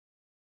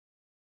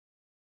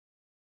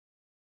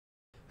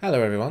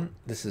Hello everyone,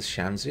 this is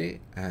Shamsi,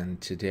 and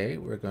today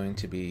we're going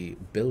to be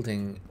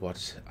building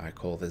what I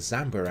call the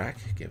Zamburak,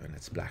 given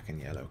its black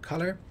and yellow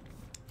color,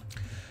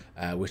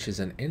 which is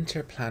an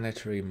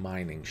interplanetary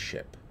mining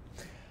ship.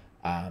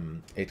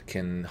 It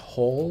can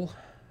haul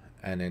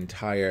an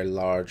entire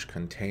large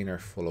container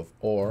full of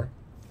ore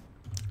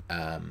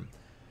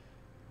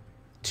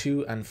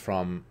to and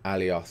from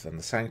Alioth and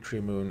the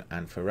Sanctuary Moon,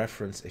 and for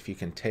reference, if you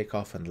can take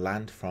off and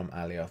land from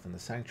Alioth and the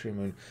Sanctuary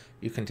Moon,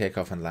 you can take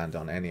off and land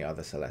on any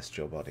other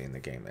celestial body in the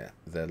game.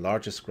 The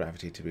largest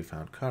gravity to be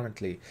found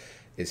currently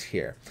is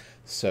here.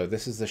 So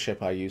this is the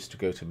ship I used to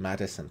go to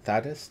Madis and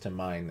Thadis to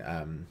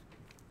mine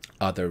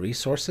other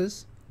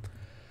resources.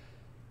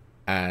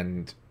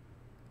 And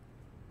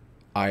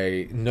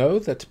I know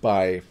that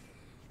by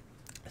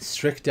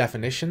strict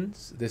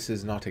definitions, this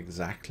is not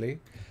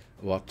exactly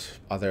what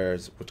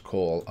others would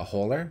call a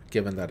hauler,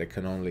 given that it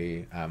can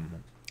only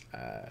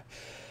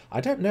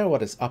I don't know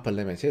what its upper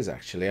limit is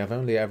actually. I've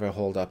only ever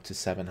hauled up to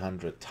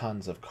 700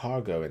 tons of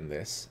cargo in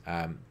this,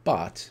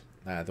 but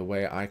the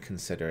way I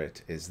consider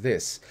it is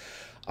this: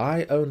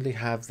 I only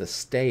have the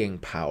staying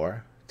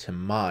power to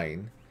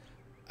mine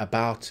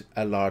about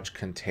a large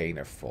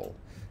container full.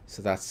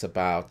 So that's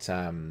about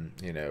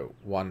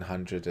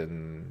 100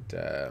 and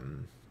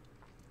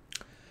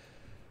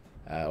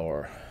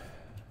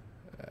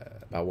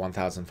about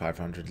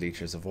 1,500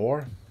 liters of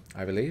ore,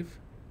 I believe.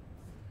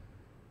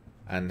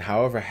 And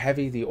however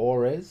heavy the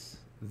ore is,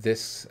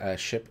 this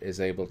ship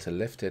is able to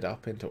lift it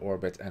up into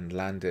orbit and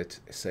land it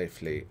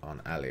safely on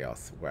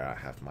Alioth, where I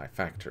have my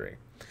factory.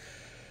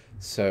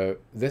 So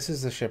this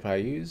is the ship I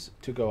use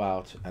to go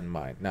out and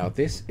mine. Now,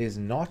 this is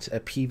not a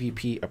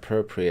PvP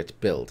appropriate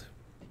build.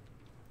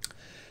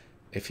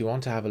 If you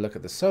want to have a look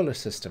at the solar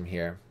system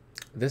here,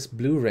 this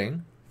blue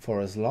ring,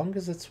 for as long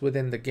as it's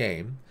within the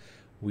game,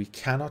 we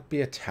cannot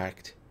be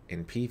attacked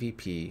in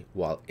PvP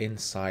while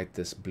inside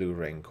this blue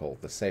ring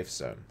called the safe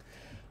zone.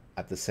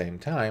 At the same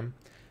time,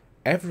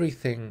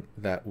 everything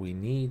that we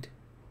need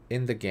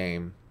in the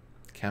game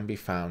can be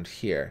found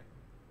here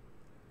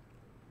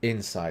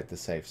inside the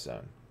safe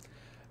zone.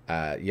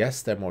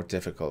 Yes, they're more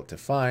difficult to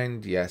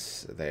find.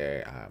 Yes,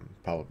 they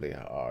probably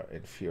are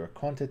in fewer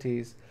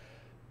quantities,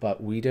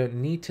 but we don't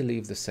need to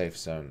leave the safe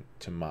zone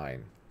to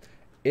mine.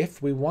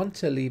 If we want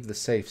to leave the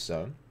safe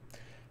zone,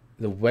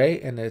 the way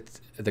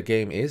the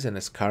game is in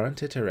its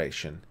current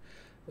iteration,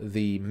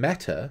 the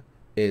meta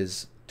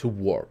is to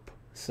warp.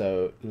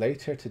 So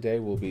later today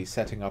we'll be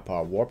setting up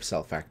our warp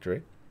cell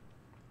factory.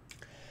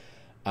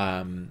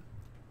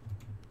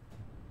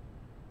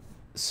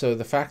 So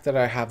the fact that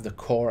I have the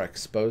core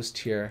exposed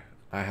here,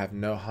 I have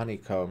no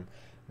honeycomb,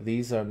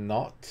 these are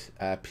not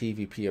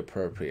PvP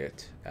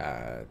appropriate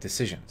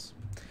decisions.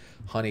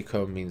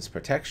 Honeycomb means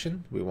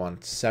protection. We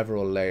want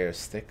several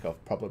layers thick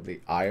of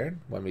probably iron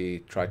when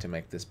we try to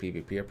make this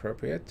PvP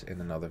appropriate in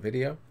another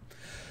video.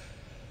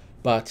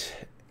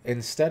 But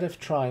instead of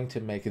trying to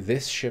make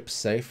this ship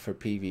safe for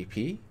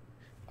PvP,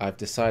 I've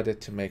decided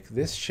to make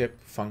this ship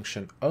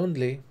function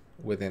only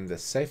within the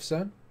safe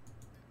zone.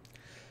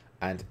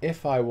 And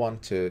if I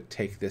want to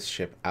take this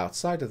ship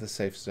outside of the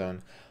safe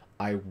zone,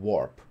 I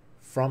warp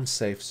from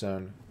safe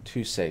zone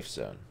to safe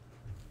zone.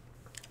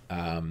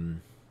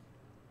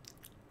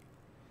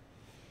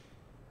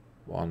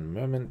 One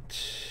moment.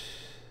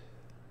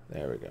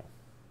 There we go.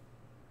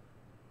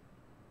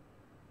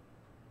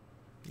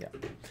 Yeah.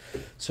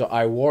 So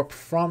I warp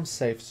from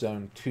safe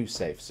zone to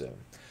safe zone.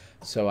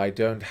 So I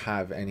don't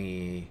have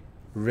any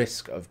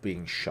risk of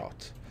being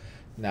shot.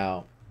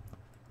 Now,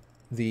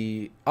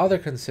 the other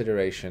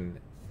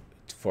consideration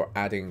for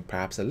adding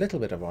perhaps a little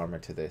bit of armor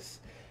to this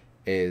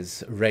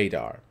is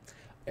radar.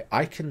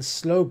 I can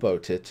slow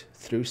boat it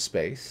through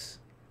space,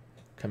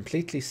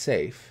 completely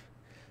safe,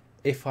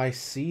 if I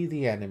see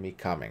the enemy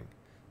coming.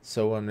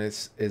 So when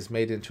this is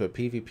made into a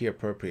PvP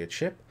appropriate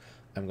ship,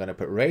 I'm going to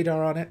put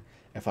radar on it.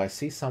 If I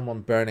see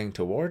someone burning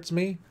towards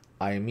me,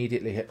 I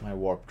immediately hit my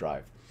warp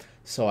drive.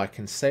 So I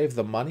can save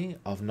the money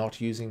of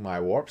not using my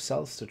warp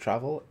cells to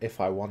travel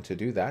if I want to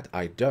do that.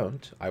 I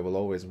don't. I will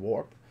always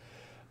warp.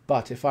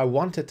 But if I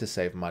wanted to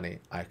save money,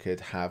 I could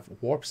have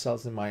warp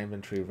cells in my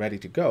inventory ready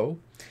to go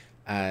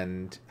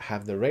and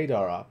have the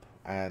radar up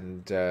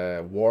and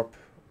warp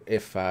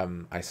if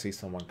I see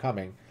someone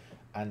coming,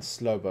 and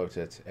slow boat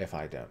it if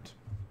I don't.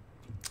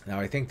 Now,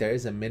 I think there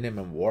is a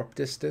minimum warp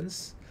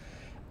distance,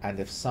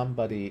 and if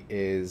somebody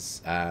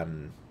is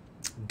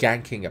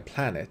ganking a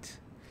planet,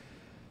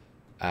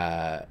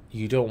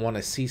 you don't want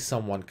to see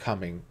someone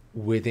coming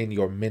within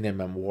your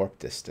minimum warp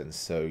distance,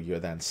 so you're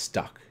then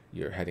stuck.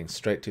 You're heading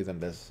straight to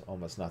them. There's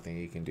almost nothing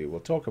you can do.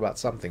 We'll talk about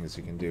some things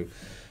you can do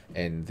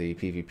in the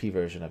PvP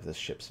version of this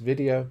ship's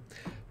video.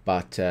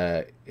 But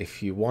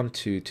if you want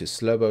to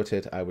slow boat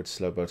it, I would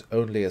slow boat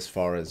only as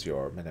far as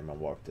your minimum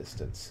warp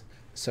distance.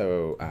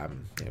 So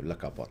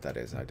look up what that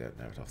is. I don't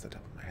know it off the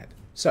top of my head.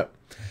 So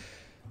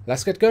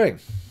let's get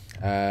going.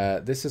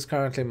 This is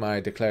currently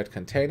my declared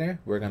container.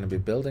 We're going to be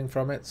building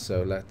from it.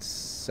 So let's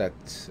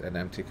set an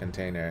empty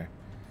container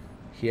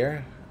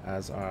here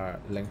as our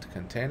linked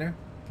container.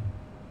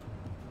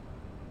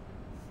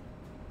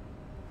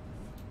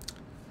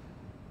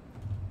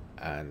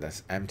 And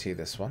let's empty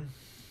this one.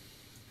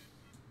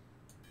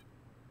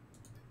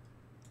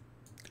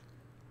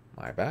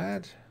 My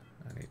bad.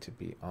 I need to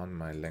be on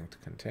my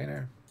linked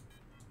container.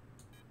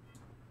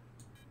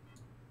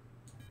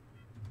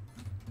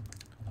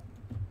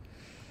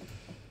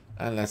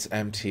 And let's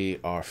empty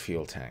our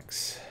fuel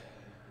tanks.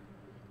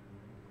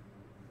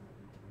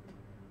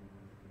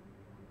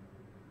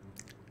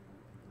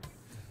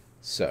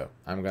 So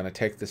I'm going to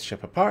take this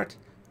ship apart.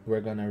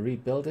 We're going to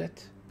rebuild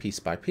it piece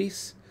by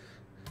piece.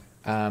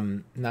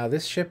 Now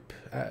this ship,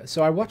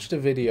 so I watched a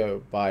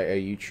video by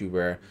a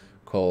YouTuber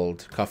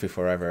called Coffee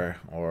Forever,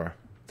 or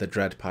the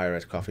Dread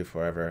Pirate Coffee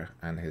Forever,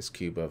 and his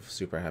cube of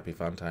Super Happy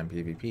Fun Time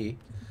PvP.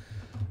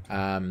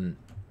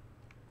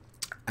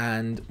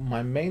 And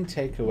my main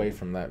takeaway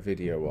from that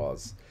video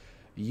was,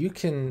 you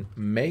can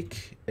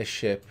make a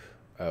ship.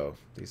 Oh,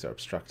 these are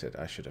obstructed.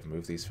 I should have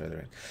moved these further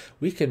in.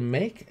 We can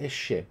make a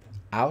ship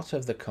out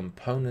of the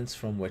components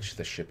from which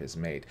the ship is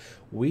made.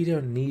 We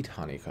don't need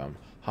honeycomb.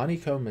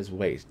 Honeycomb is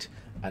weight,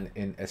 and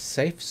in a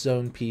safe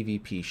zone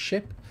PvP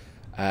ship,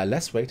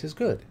 less weight is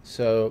good.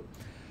 So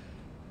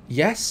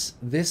yes,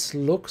 this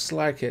looks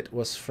like it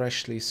was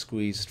freshly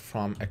squeezed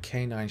from a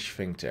canine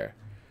sphincter.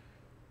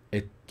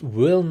 It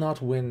will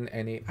not win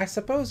any. I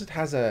suppose it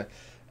has a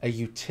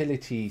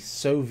utility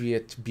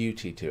Soviet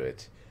beauty to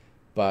it,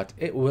 but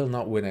it will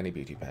not win any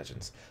beauty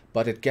pageants.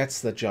 But it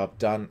gets the job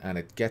done, and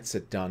it gets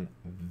it done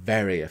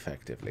very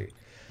effectively.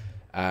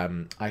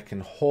 I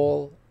can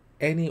haul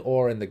any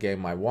ore in the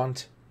game I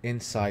want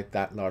inside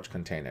that large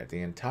container.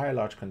 The entire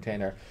large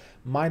container,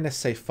 minus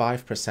say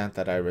 5%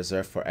 that I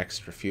reserve for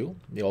extra fuel.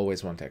 You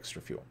always want extra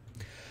fuel.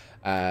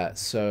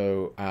 Let's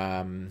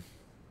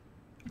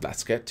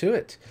get to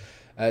it.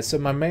 So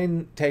my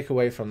main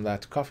takeaway from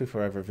that Coffee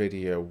Forever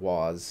video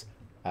was,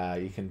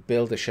 you can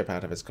build a ship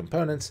out of its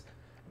components,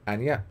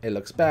 and yeah, it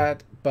looks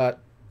bad, but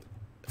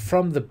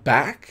from the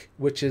back,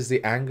 which is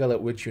the angle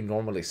at which you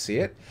normally see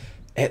it,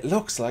 it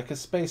looks like a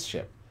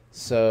spaceship.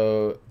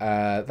 So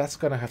that's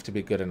going to have to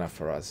be good enough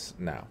for us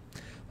now.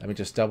 Let me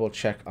just double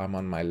check I'm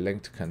on my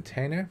linked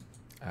container.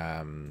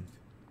 I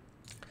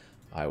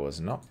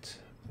was not,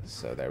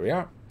 so there we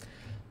are.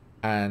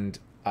 And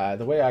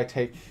the way I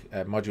take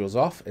modules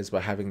off is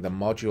by having the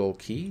module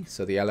key,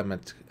 so the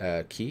element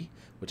key,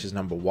 which is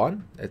number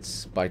 1.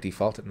 It's by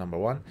default at number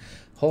 1.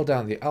 Hold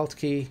down the Alt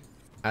key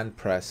and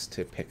press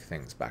to pick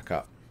things back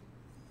up.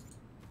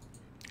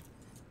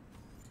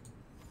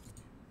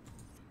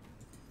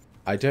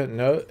 I don't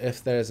know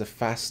if there's a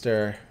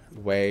faster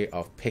way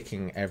of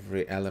picking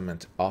every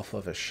element off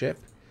of a ship.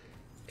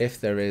 If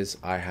there is,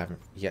 I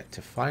haven't yet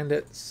to find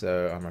it,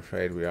 so I'm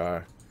afraid we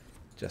are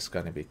just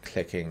going to be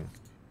clicking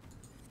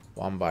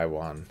one by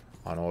one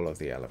on all of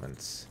the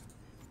elements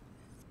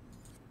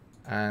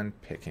and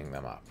picking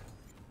them up.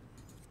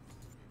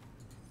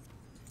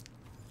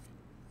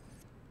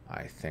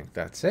 I think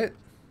that's it.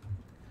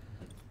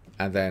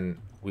 And then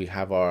we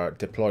have our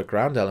deploy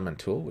ground element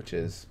tool, which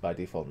is by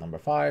default number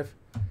 5.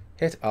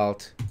 Hit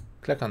Alt,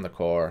 click on the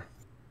core,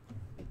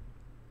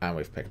 and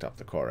we've picked up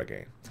the core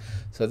again.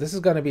 So this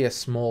is going to be a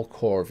small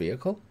core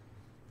vehicle.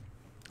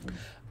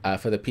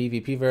 For the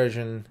PvP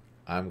version,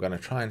 I'm going to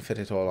try and fit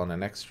it all on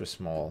an extra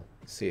small,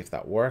 see if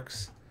that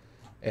works.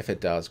 If it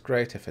does,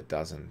 great. If it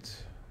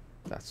doesn't,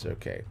 that's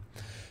okay.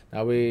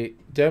 Now, we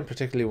don't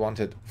particularly want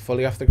it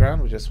fully off the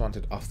ground. We just want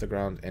it off the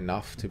ground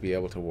enough to be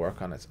able to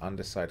work on its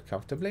underside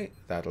comfortably.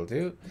 That'll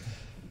do.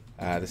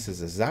 This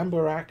is a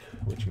Zamburak,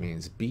 which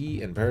means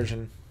bee in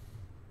Persian.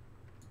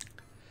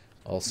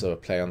 Also a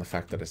play on the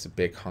fact that it's a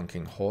big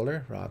honking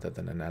hauler rather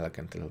than an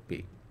elegant little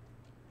bee.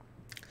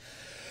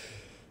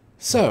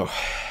 So,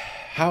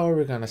 how are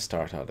we going to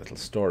start our little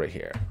story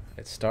here?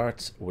 It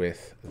starts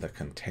with the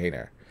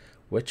container,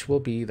 which will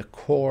be the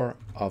core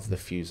of the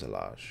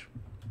fuselage.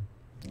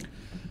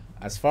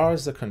 As far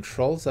as the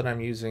controls that I'm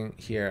using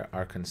here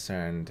are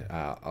concerned,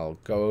 I'll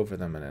go over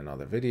them in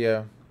another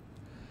video.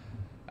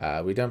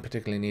 We don't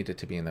particularly need it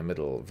to be in the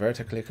middle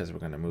vertically because we're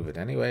going to move it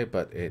anyway,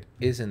 but it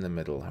is in the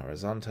middle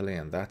horizontally,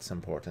 and that's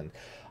important.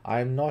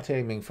 I'm not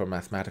aiming for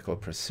mathematical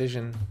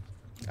precision.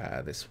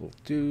 This will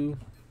do.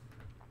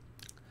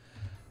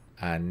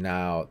 And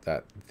now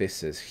that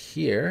this is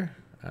here,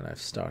 and I've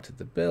started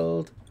the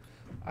build,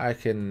 I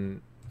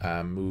can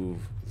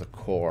move the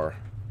core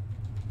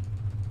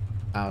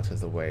out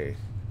of the way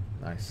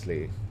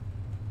nicely.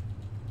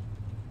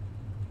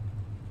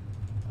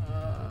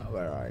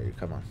 Where are you?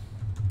 Come on.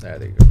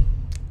 There you go.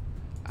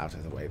 Out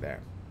of the way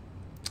there.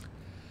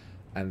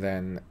 And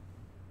then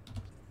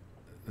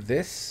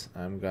this,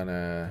 I'm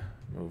gonna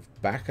move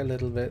back a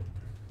little bit.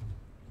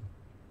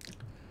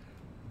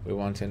 We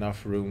want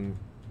enough room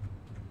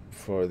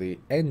for the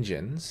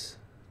engines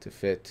to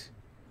fit.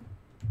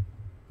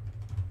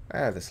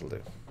 This'll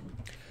do.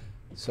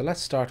 So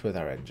let's start with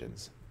our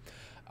engines.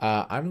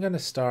 I'm going to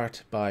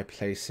start by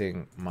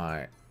placing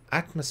my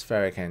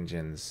atmospheric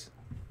engines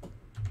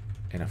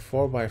in a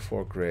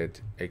 4x4 grid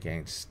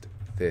against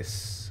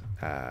this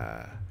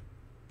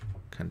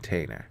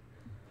container.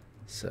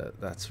 So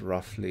that's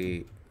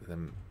roughly the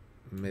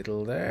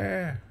middle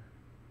there.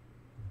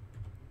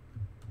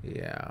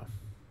 Yeah,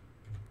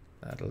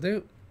 that'll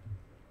do.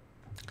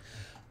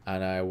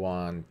 And I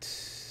want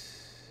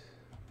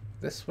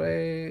this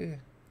way.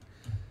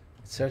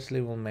 It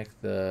certainly will make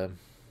the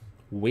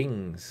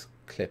wings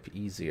clip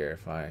easier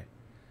if I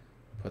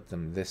put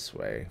them this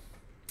way.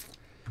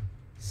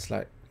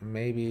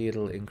 Maybe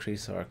it'll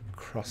increase our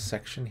cross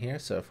section here.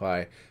 So if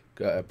I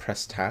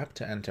press tab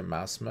to enter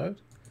mouse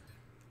mode,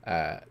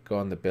 go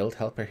on the build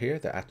helper here,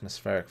 the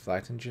atmospheric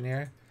flight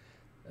engineer,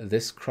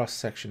 this cross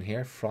section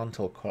here,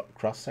 frontal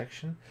cross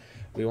section,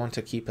 we want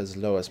to keep as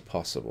low as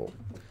possible.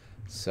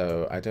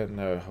 So I don't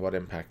know what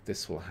impact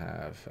this will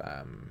have,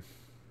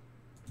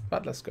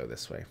 but let's go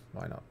this way.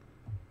 Why not?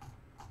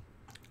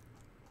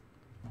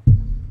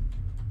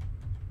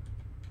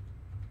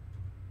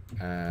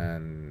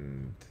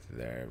 And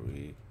there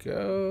we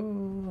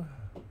go.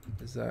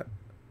 Is that?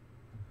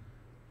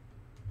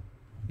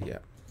 Yeah,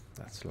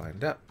 that's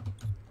lined up.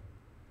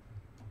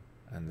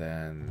 And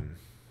then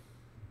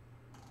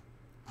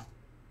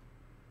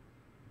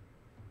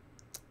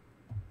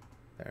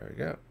there we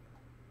go.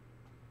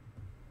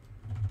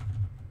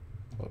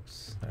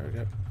 Whoops, there we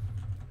go.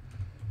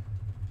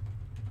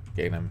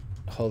 Again, I'm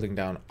holding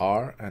down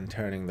R and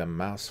turning the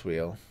mouse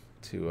wheel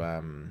to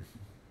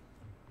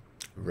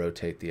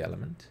rotate the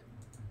element.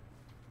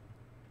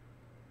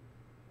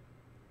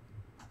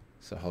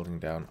 So holding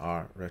down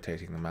R,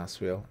 rotating the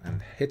mouse wheel,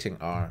 and hitting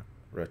R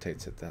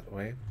rotates it that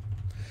way.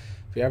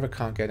 If you ever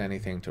can't get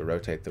anything to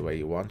rotate the way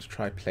you want,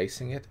 try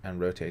placing it and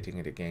rotating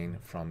it again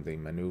from the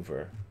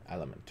maneuver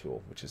element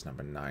tool, which is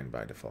number 9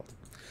 by default.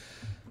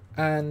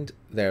 And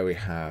there we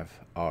have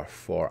our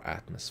 4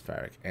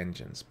 atmospheric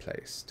engines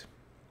placed.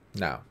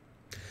 Now,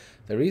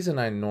 the reason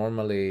I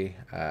normally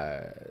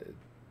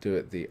do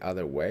it the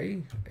other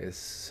way is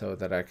so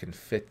that I can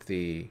fit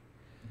the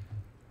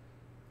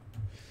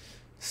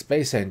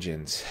space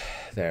engines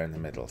there in the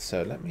middle.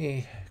 So let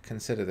me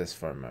consider this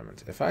for a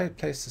moment. If I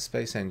place the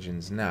space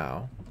engines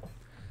now,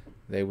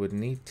 they would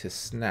need to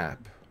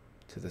snap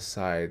to the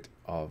side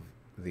of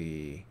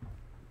the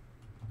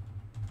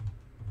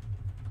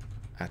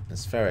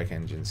atmospheric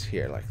engines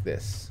here, like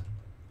this,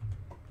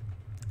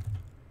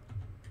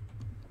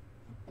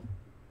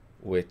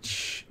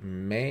 which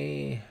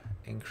may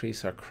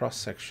increase our cross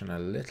section a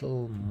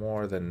little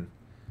more than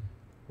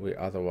we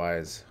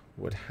otherwise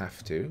would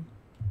have to.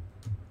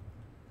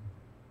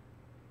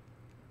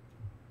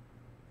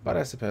 But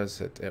I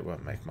suppose it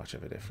won't make much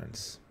of a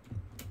difference.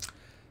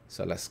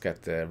 So let's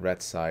get the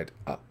red side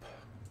up.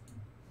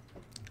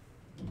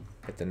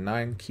 Hit the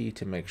 9 key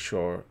to make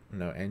sure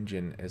no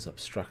engine is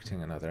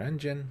obstructing another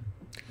engine.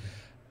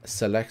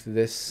 Select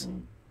this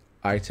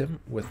item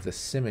with the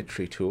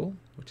symmetry tool,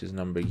 which is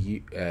number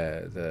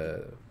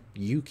the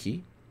U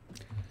key.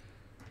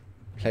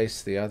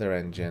 Place the other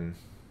engine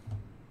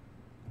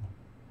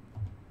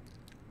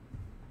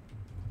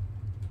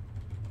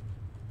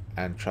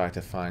and try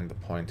to find the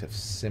point of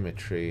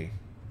symmetry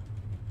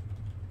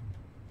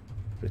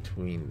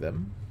between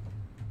them.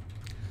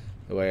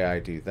 The way I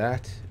do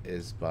that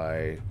is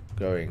by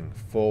going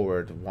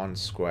forward 1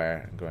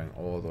 square and going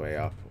all the way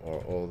up or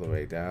all the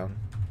way down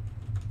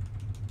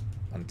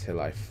until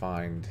I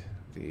find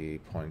the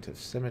point of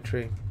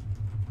symmetry,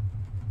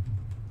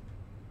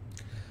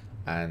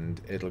 and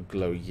it'll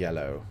glow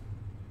yellow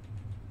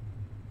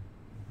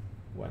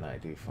when I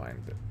do find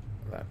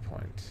that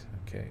point.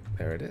 Okay,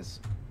 there it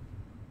is.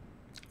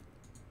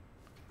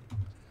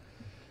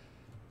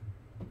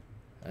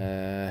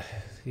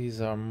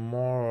 These are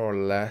more or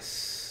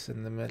less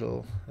in the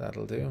middle.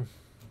 That'll do.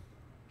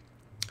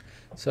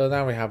 So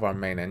now we have our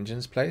main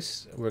engines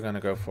placed. We're going to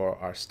go for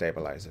our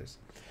stabilizers.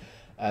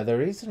 The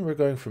reason we're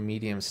going for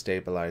medium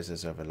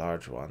stabilizers over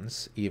large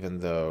ones, even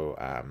though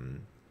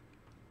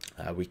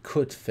we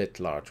could fit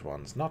large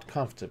ones, not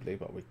comfortably,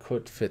 but we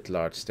could fit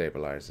large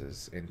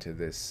stabilizers into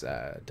this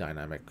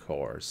dynamic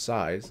core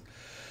size,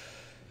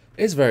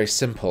 is very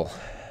simple.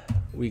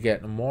 We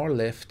get more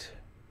lift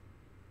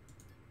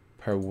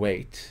per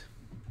weight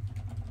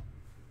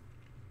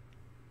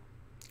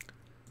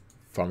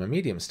from a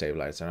medium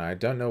stabilizer. And I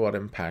don't know what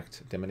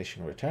impact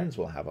diminishing returns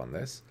will have on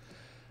this,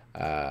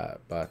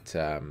 but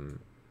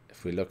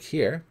if we look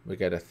here, we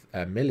get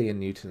a million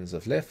newtons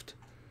of lift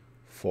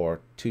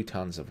for 2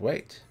 tons of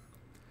weight,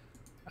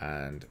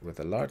 and with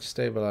a large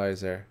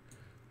stabilizer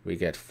we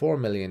get 4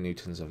 million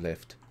newtons of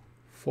lift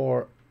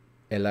for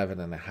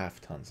 11.5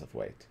 tons of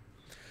weight.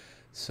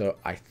 So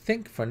I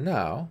think for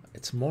now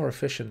it's more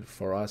efficient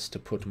for us to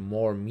put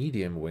more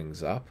medium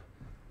wings up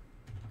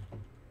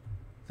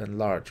than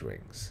large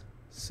wings.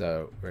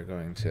 So we're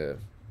going to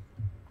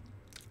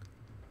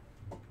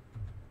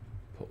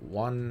put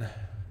 1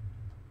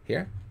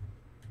 here.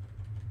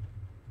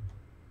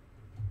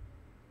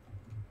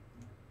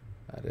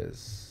 That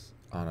is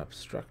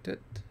unobstructed.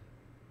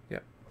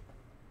 Yep.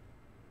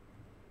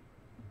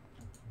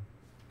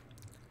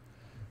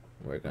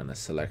 We're going to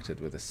select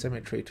it with a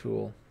symmetry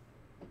tool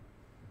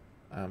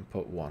and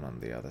put 1 on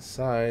the other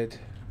side.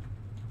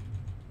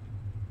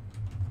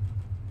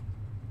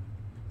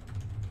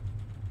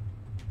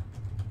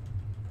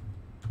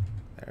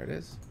 There it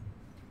is.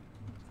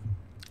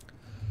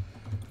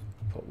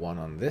 one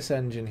on this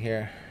engine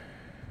here.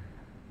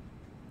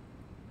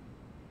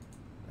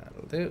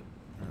 That'll do.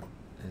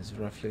 Is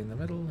roughly in the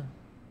middle.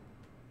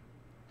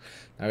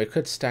 Now we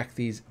could stack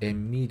these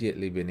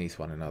immediately beneath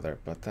one another,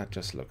 but that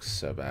just looks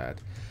so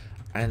bad.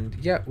 And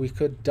yeah, we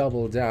could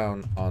double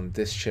down on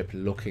this ship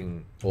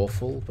looking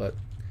awful, but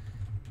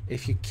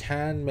if you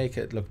can make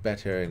it look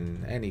better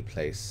in any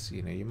place,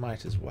 you know, you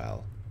might as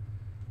well.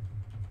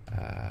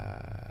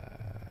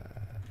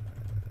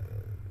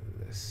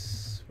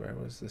 Where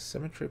was the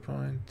symmetry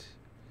point?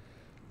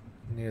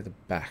 Near the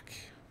back.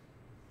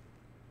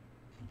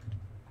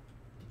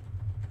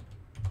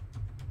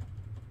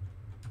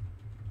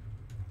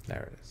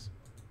 There it is.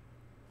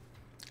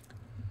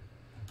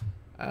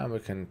 And we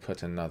can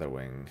put another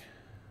wing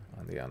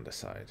on the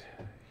underside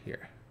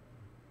here.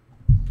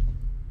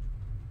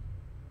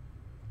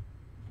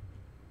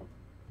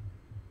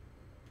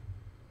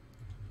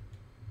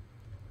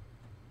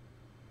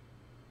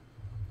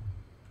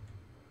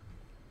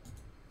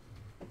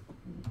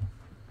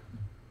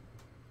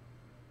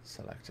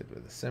 Selected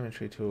with the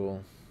symmetry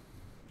tool.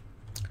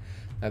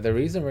 Now the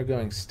reason we're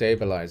going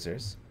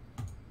stabilizers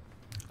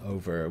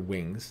over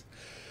wings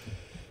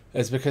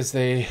is because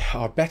they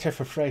are better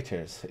for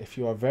freighters. If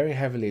you are very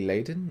heavily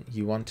laden,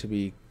 you want to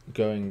be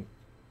going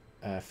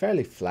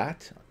fairly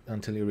flat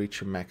until you reach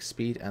your max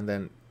speed and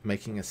then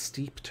making a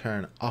steep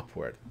turn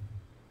upward.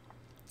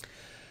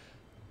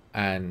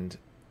 And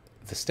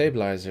the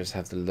stabilizers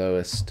have the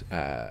lowest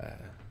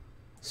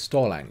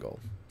stall angle.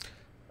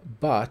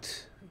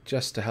 But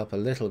just to help a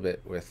little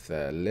bit with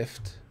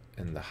lift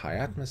in the high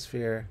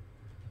atmosphere,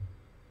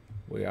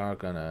 we are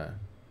gonna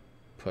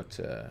put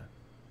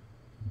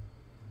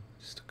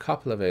just a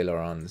couple of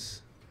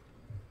ailerons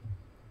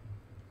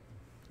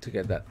to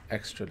get that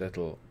extra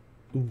little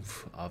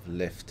oomph of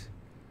lift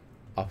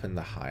up in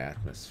the high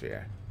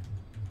atmosphere.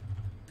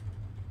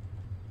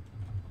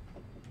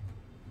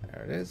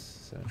 There it is,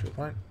 symmetry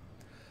point.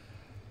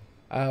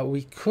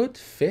 We could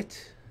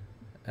fit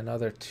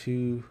another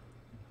two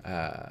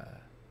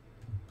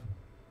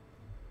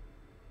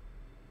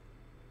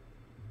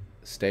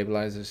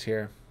stabilizers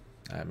here,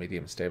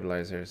 medium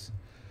stabilizers,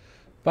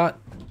 but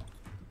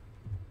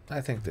I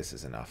think this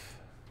is enough.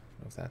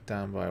 Move that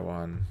down by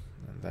one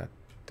and that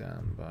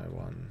down by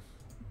one.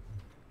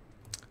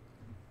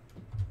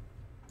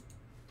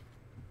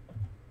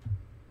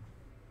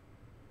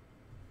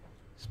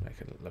 Just make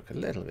it look a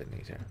little bit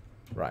neater.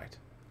 Right.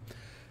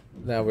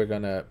 Now we're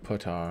going to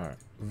put our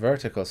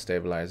vertical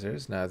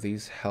stabilizers. Now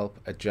these help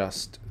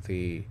adjust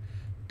the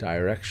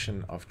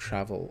direction of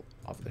travel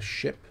of the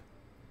ship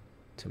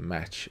to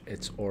match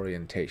its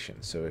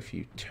orientation. So if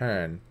you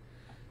turn,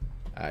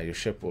 your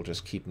ship will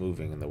just keep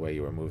moving in the way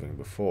you were moving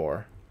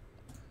before,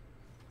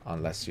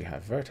 unless you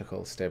have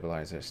vertical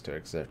stabilizers to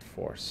exert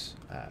force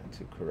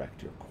to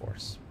correct your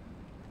course.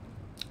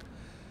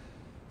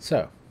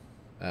 So,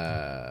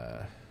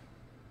 they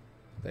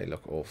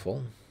look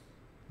awful.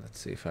 Let's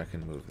see if I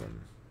can move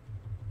them.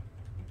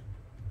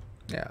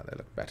 Yeah, they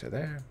look better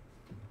there.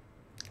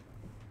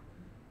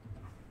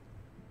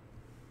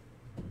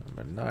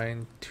 Number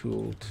 9,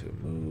 tool to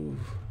move.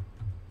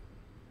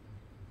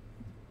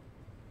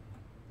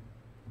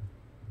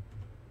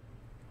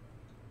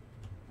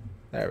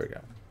 There we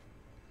go.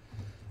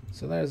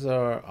 So there's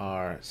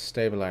our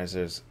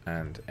stabilizers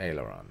and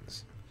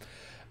ailerons.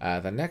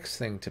 The next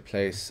thing to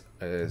place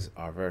is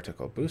our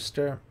vertical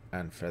booster,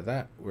 and for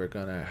that we're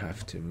gonna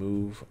have to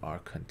move our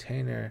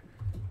container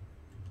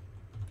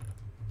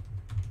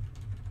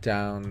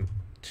down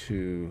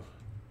to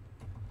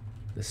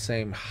the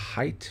same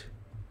height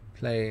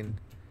plane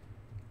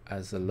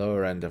as the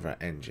lower end of our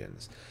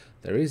engines.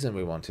 The reason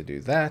we want to do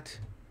that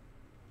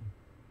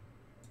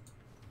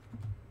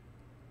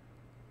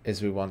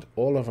is we want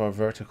all of our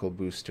vertical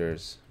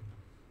boosters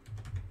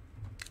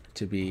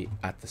to be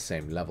at the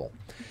same level.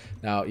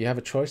 Now you have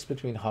a choice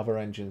between hover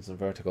engines and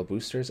vertical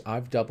boosters.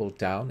 I've doubled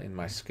down in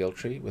my skill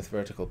tree with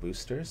vertical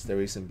boosters. The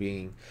reason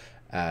being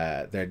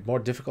they're more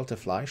difficult to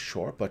fly,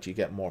 sure, but you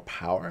get more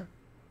power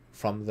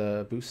from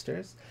the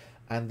boosters,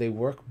 and they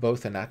work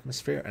both in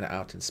atmosphere and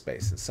out in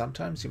space. And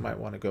sometimes you might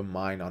want to go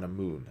mine on a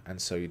moon,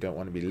 and so you don't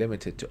want to be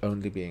limited to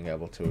only being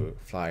able to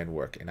fly and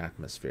work in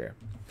atmosphere.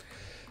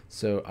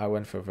 So I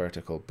went for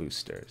vertical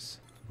boosters.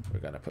 We're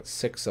going to put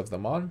 6 of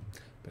them on,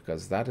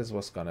 because that is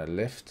what's going to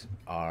lift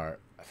our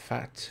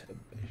fat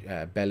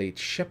bellied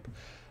ship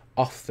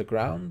off the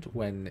ground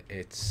when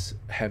it's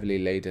heavily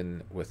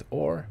laden with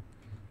ore,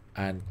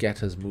 and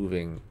get us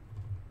moving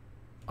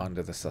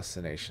under the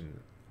sustentation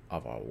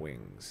of our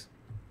wings.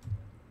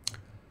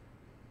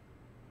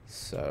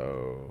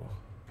 So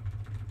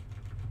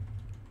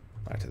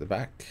right to the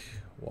back,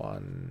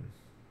 1,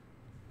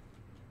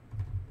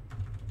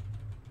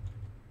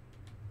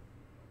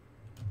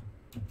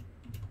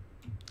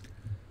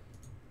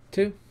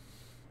 2.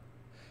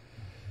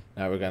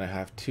 Now we're going to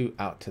have 2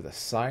 out to the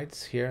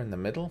sides here in the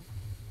middle.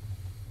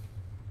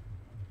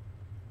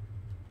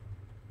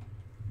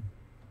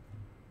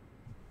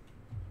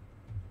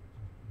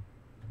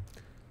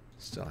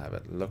 Still have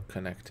it look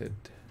connected.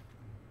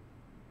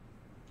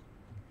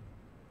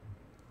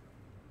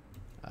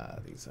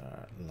 These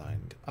are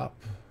lined up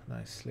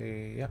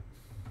nicely. Yep.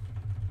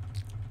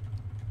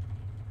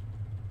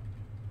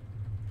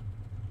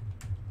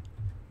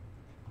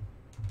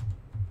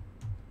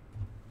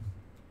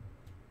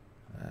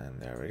 And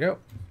there we go.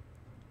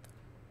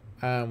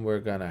 And we're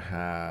gonna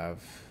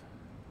have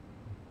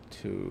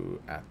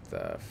 2 at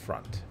the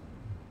front.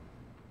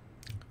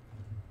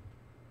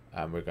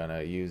 And we're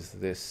gonna use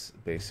this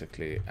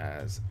basically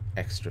as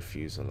extra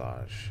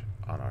fuselage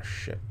on our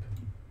ship.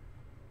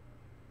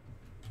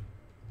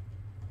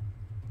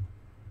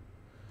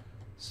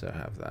 So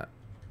have that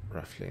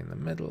roughly in the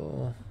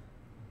middle.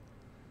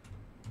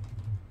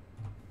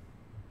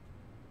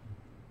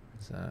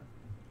 Is that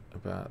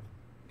about,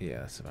 yeah,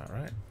 that's about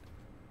right.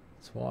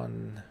 It's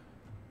 1.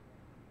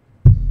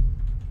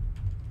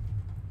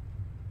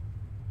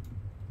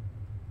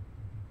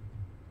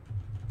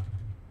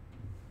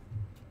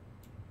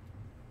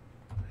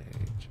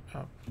 Page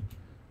up.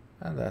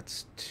 And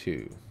that's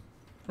 2.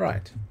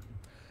 Right.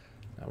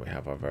 Now we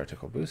have our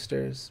vertical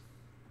boosters.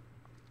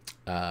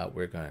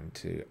 We're going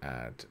to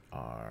add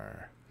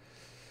our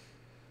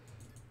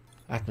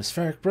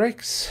atmospheric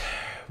brakes.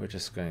 We're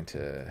just going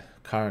to,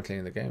 currently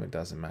in the game, it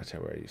doesn't matter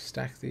where you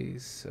stack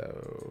these,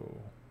 so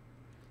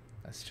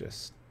let's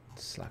just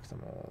slap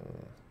them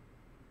all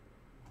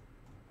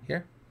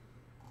here.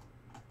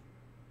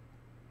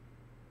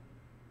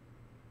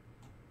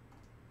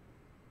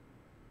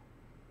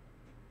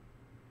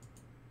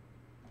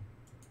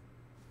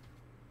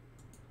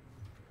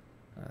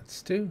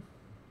 That's 2.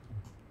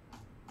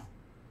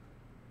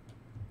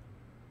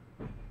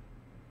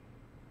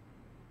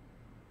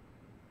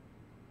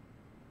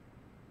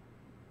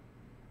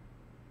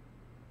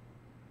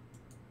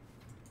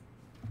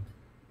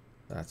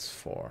 That's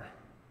 4.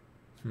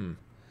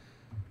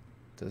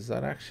 Does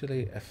that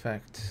actually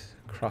affect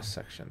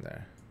cross-section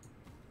there?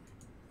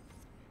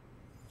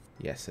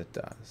 Yes, it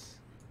does.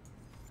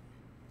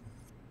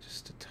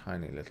 Just a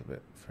tiny little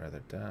bit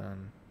further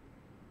down.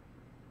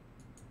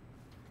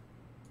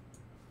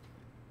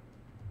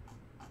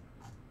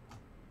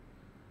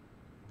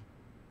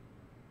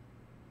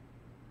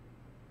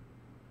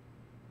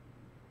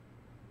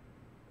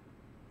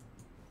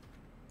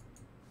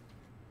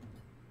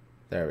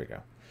 There we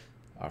go.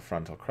 Our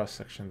frontal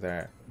cross-section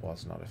there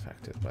was not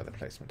affected by the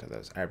placement of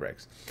those air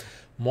brakes.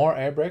 More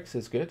air brakes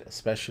is good,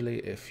 especially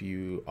if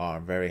you are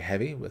very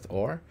heavy with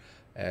ore.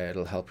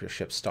 It'll help your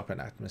ship stop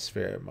in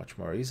atmosphere much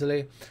more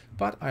easily,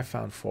 but I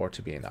found 4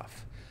 to be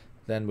enough.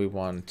 Then we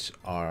want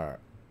our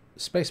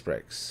space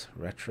brakes,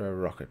 retro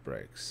rocket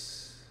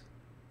brakes.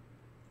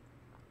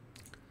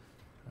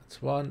 That's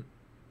 1.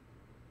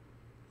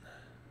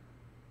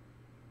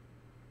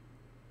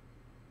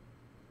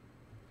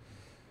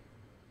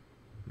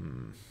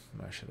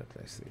 Where should I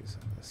place these?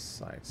 On the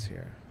sides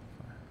here.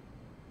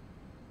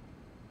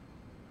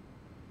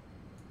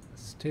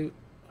 That's 2.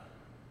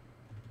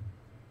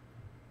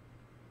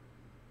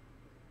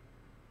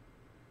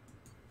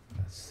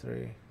 That's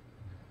 3.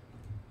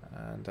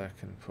 And I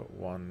can put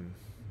 1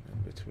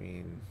 in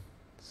between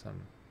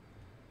some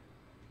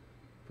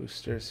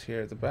boosters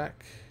here at the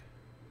back.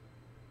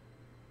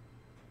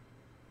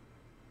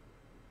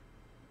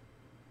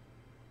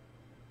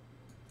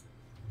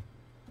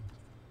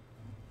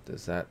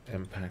 Does that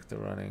impact the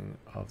running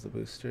of the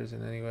boosters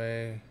in any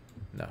way?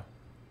 No.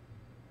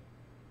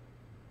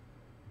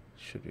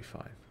 Should be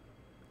fine.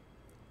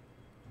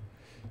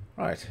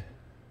 Right.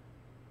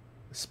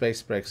 The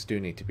space brakes do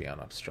need to be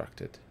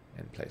unobstructed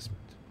in placement.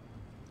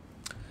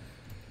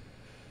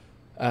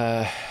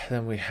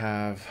 Then we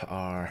have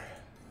our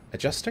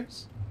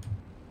adjusters.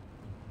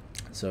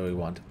 So we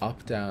want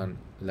up, down,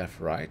 left,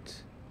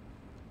 right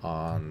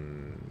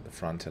on the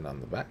front and on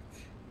the back.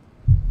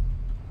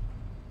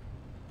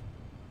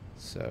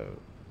 So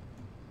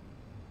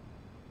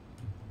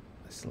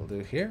this will do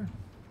here.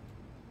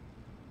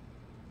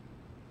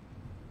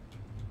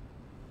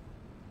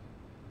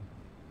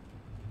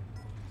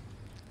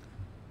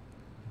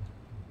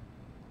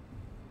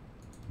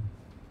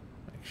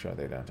 Make sure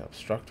they don't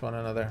obstruct one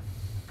another.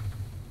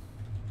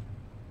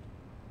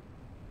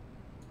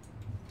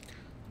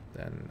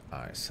 Then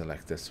I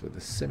select this with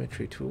the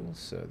symmetry tool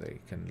so they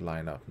can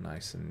line up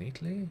nice and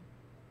neatly.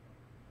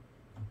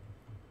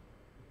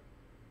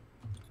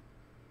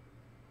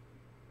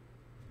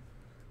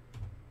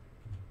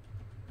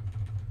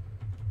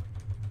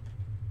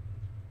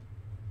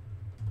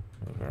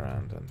 Move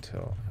around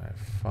until I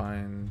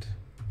find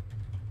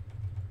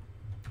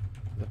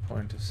the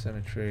point of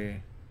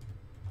symmetry.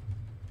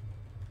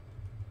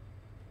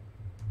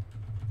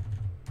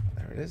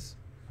 There it is.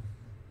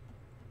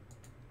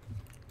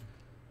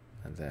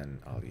 And then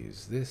I'll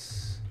use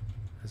this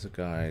as a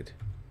guide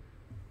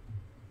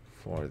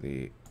for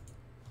the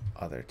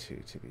other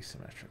 2 to be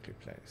symmetrically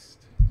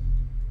placed.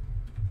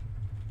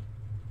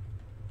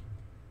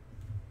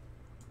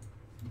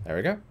 There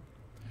we go.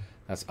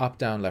 That's up,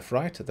 down, left,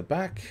 right at the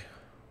back.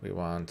 We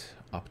want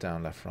up,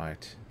 down, left,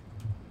 right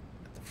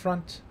at the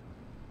front.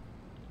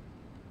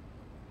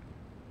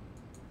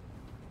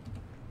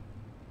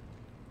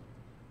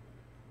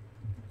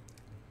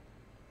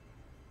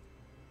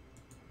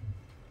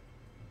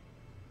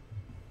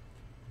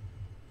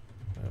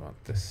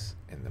 put this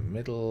in the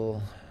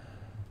middle.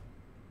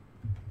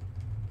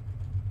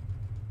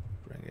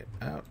 Bring it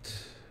out.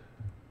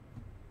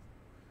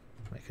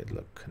 Make it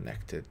look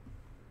connected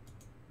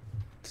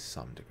to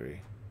some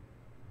degree.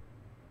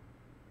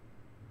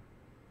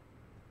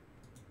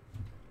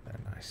 They're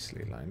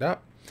nicely lined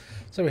up.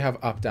 So we have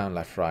up, down,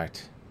 left,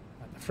 right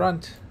at the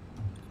front.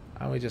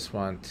 And we just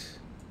want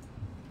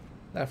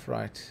left,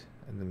 right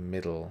in the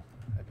middle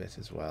a bit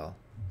as well.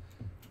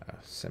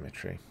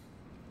 Symmetry.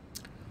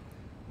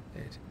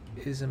 It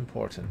is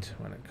important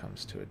when it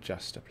comes to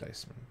adjuster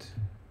placement.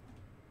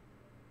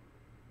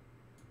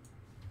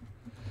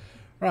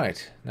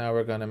 Right, now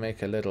we're going to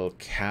make a little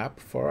cap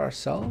for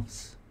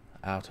ourselves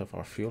out of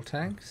our fuel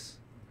tanks.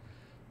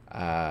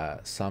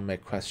 Some may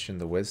question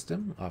the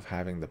wisdom of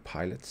having the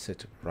pilot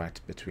sit right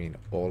between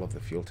all of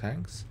the fuel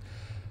tanks.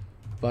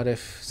 But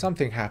if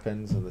something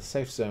happens and the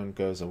safe zone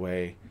goes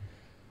away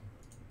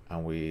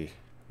and we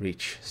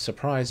reach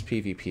surprise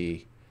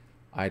PvP,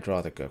 I'd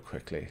rather go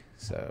quickly.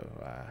 So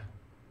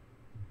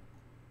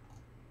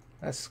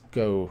let's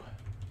go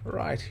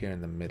right here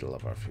in the middle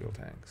of our fuel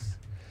tanks.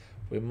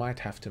 We might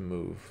have to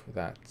move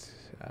that.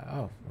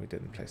 Oh, we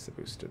didn't place the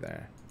booster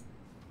there,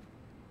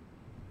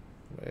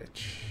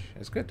 which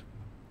is good,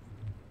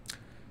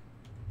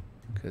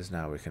 because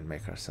now we can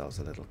make ourselves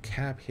a little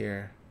cap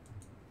here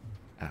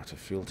out of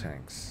fuel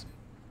tanks.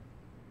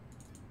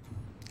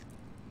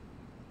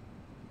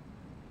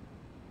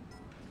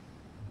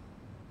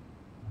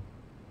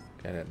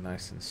 Get it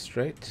nice and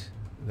straight,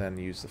 then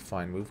use the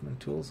fine movement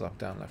tools, up,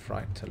 down, left,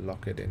 right, to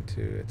lock it into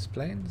its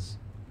planes,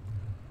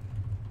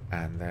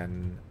 and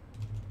then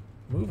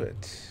move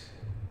it.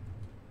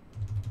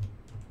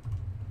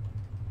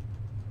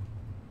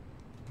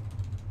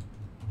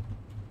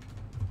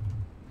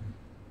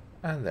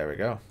 And there we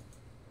go.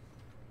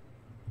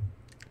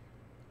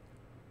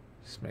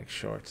 Just make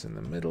sure it's in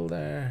the middle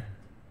there.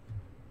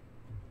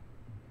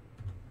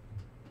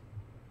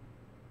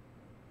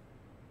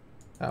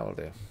 That will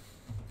do.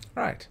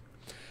 Right.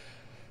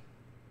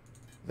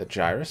 The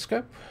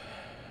gyroscope.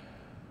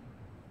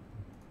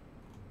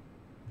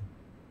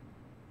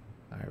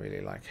 I really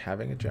like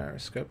having a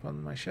gyroscope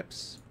on my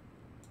ships.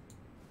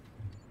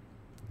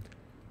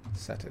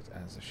 Set it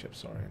as a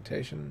ship's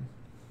orientation.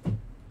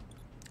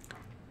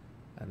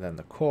 And then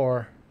the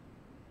core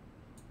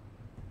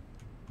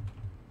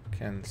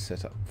can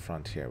sit up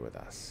front here with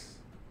us.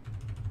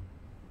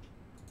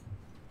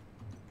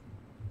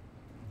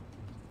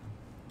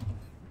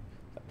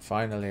 And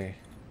finally,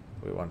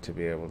 we want to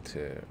be able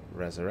to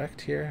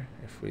resurrect here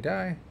if we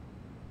die.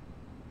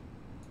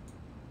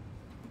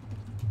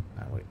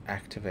 And we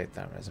activate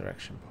that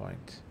resurrection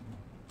point.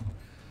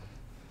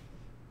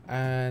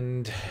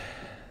 And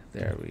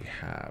there we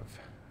have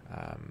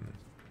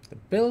the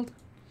build.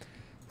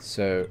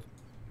 So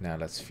now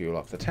let's fuel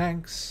up the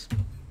tanks.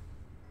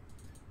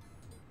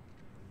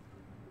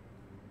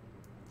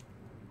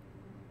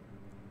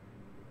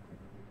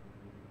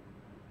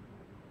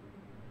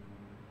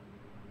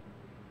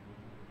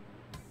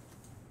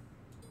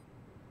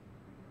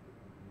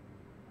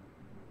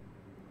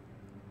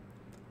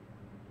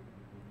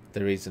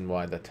 The reason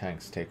why the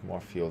tanks take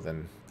more fuel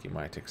than you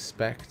might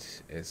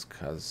expect is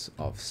because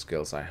of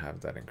skills I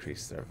have that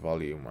increase their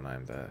volume when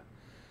I'm the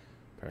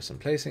person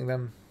placing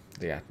them,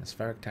 the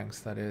atmospheric tanks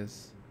that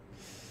is.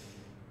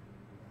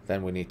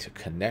 Then we need to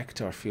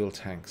connect our fuel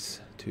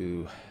tanks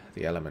to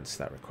the elements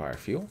that require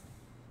fuel.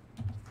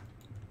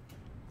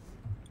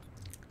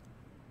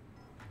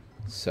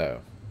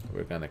 So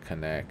we're going to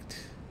connect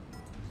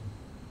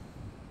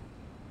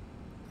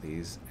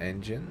these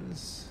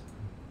engines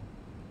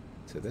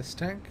to this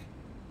tank,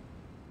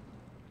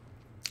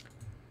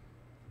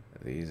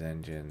 these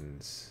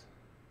engines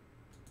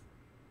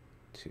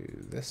to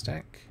this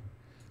tank.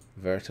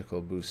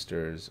 Vertical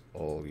boosters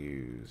all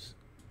use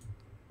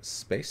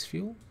space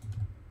fuel.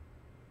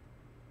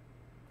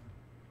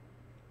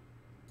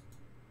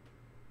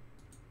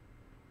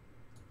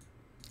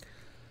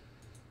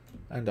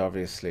 And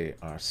obviously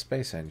our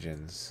space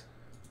engines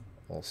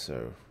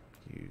also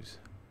use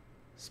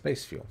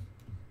space fuel.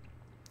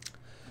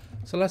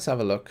 So let's have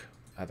a look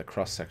at the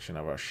cross section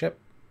of our ship.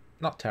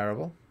 Not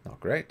terrible, not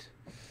great.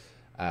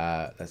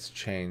 Let's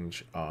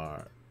change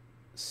our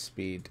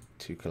speed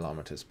to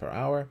kilometers per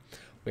hour.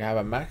 We have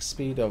a max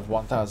speed of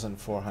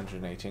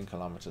 1,418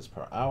 kilometers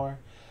per hour.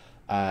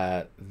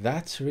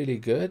 That's really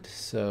good.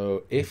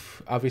 So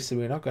if obviously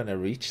we're not going to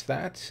reach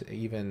that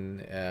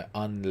even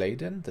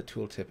unladen, the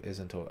tooltip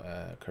isn't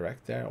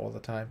correct there all the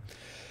time.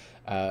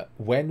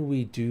 When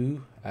we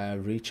do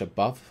reach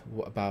above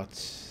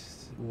about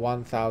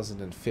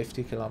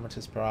 1,050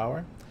 kilometers per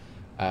hour,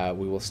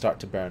 we will start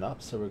to burn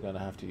up, so we're going to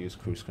have to use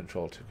cruise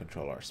control to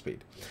control our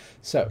speed.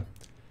 So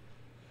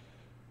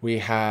we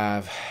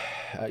have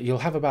you'll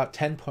have about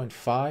 10.5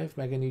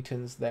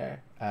 meganewtons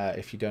there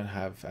if you don't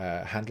have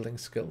handling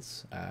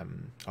skills.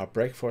 Our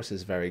brake force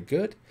is very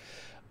good.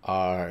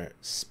 Our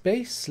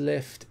space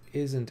lift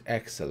isn't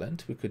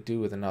excellent. We could do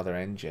with another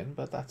engine,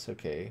 but that's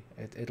okay.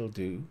 It'll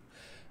do.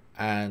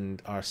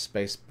 And our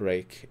space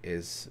brake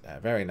is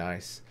very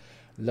nice.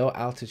 Low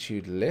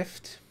altitude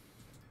lift,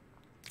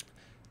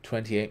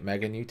 28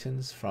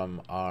 meganewtons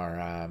from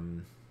our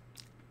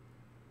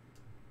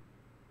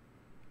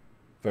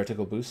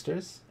vertical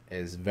boosters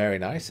is very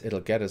nice. It'll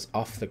get us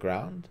off the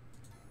ground.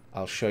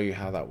 I'll show you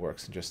how that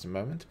works in just a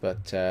moment,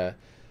 but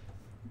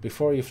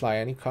before you fly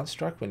any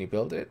construct, when you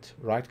build it,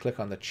 right click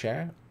on the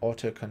chair,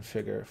 auto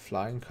configure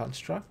flying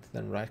construct,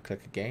 then right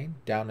click again,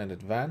 down in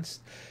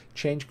advanced,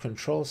 change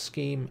control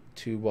scheme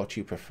to what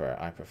you prefer.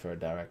 I prefer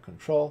direct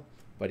control,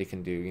 but you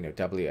can do, you know,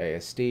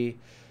 WASD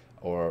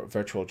or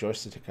virtual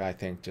joystick. I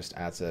think just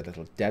adds a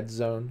little dead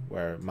zone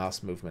where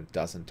mouse movement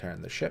doesn't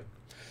turn the ship.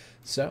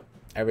 So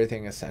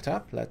everything is set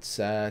up. Let's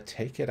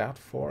take it out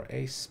for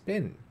a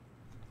spin.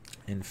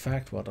 In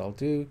fact, what I'll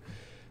do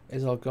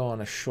is I'll go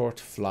on a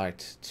short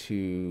flight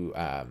to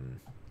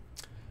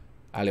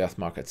Alioth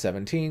Market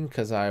 17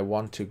 because I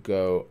want to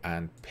go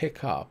and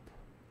pick up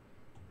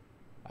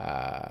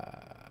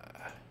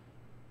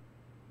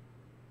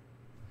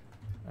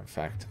in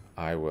fact,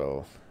 I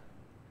will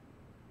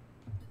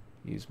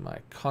use my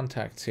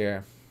contacts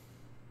here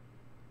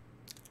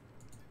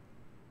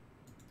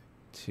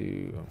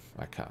to,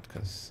 I can't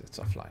because it's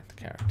offline, the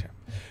character.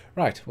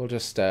 Right, we'll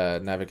just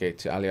navigate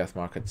to Alioth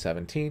Market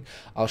 17.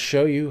 I'll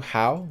show you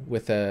how,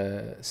 with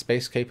a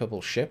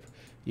space-capable ship,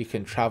 you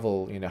can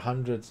travel, you know,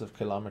 hundreds of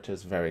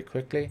kilometers very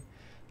quickly,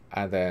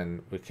 and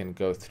then we can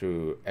go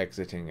through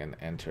exiting and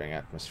entering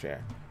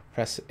atmosphere.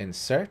 Press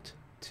Insert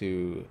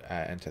to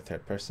enter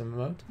third-person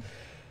mode.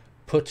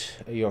 Put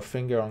your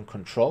finger on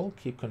Control.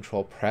 Keep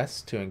Control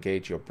pressed to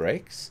engage your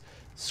brakes.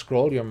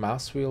 Scroll your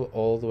mouse wheel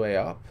all the way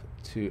up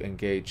to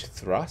engage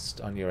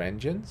thrust on your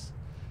engines.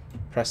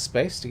 Press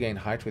space to gain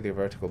height with your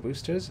vertical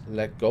boosters.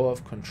 Let go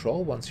of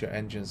control once your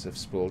engines have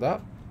spooled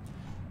up,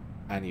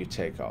 and you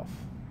take off.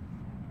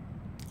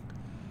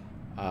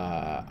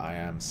 I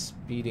am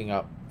speeding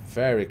up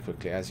very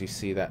quickly. As you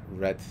see that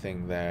red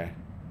thing there,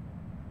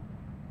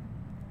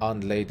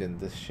 unladen,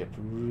 this ship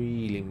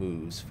really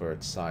moves for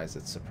its size.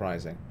 It's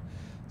surprising.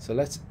 So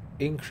let's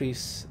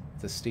increase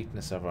the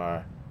steepness of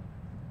our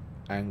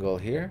angle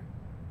here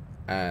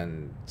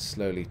and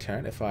slowly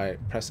turn. If I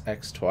press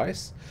X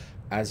twice,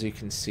 as you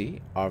can see,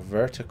 our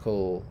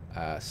vertical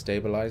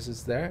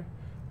stabilizers there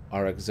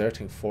are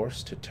exerting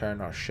force to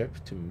turn our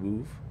ship to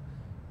move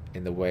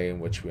in the way in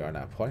which we are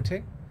now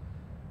pointing.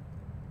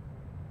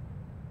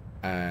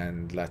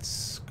 And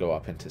let's go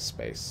up into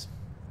space.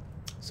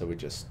 So we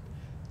just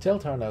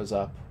tilt our nose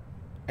up,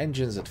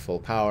 engines at full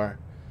power,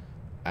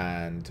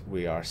 and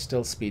we are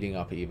still speeding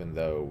up even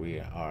though we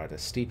are at a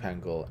steep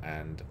angle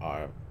and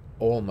are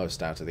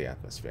almost out of the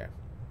atmosphere.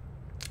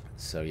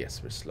 So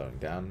yes, we're slowing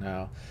down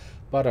now,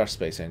 but our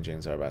space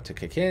engines are about to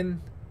kick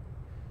in,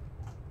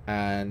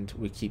 and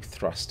we keep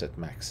thrust at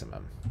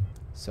maximum.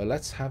 So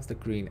let's have the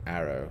green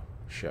arrow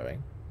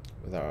showing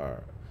with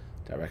our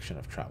direction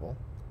of travel.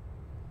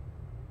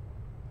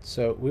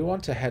 So we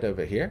want to head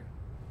over here,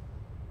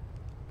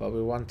 but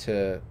we want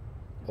to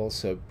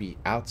also be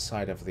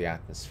outside of the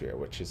atmosphere,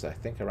 which is I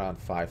think around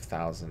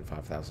 5,000,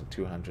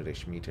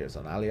 5,200-ish meters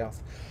on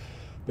Alioth,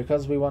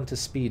 because we want to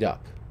speed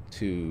up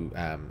to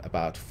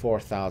about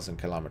 4,000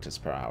 kilometers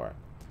per hour.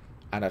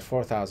 And at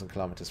 4,000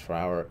 kilometers per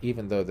hour,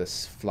 even though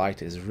this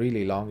flight is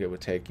really long, it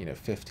would take, you know,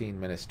 15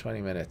 minutes,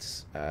 20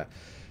 minutes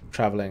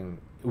traveling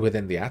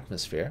within the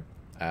atmosphere.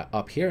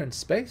 Up here in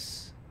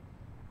space,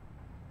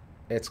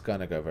 it's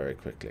gonna go very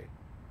quickly.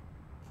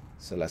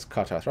 So let's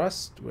cut our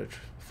thrust, which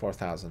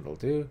 4,000 will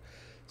do.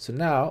 So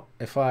now,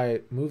 if I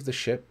move the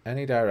ship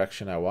any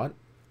direction I want,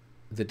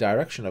 the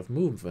direction of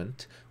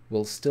movement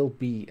will still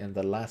be in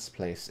the last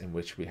place in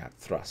which we had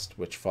thrust,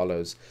 which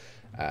follows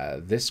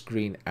this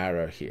green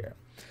arrow here.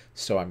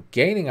 So I'm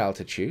gaining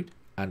altitude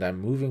and I'm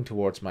moving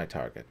towards my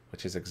target,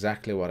 which is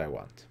exactly what I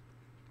want.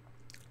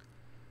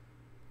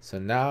 So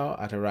now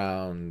at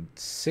around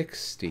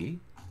 60,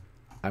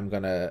 I'm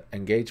going to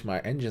engage my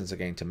engines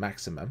again to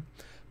maximum,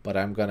 but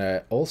I'm going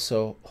to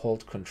also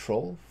hold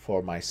control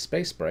for my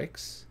space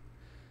brakes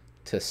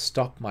to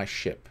stop my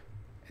ship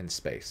in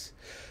space,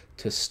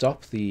 to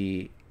stop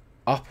the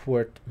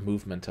upward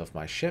movement of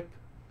my ship.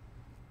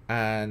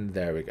 And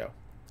there we go.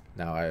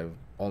 Now I'm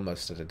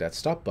almost at a dead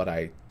stop, but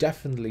I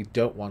definitely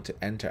don't want to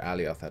enter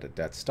Alioth at a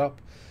dead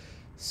stop.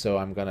 So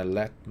I'm going to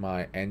let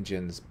my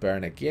engines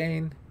burn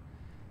again.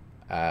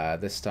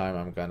 This time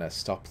I'm going to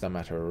stop them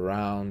at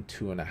around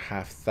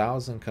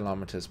 2,500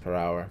 kilometers per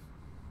hour.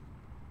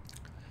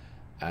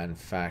 In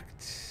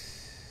fact,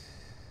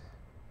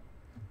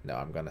 no,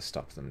 I'm going to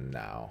stop them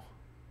now.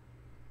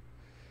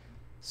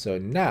 So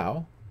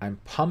now I'm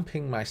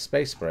pumping my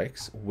space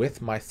brakes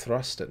with my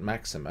thrust at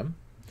maximum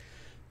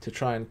to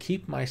try and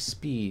keep my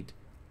speed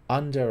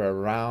under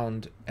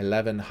around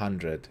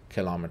 1,100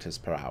 kilometers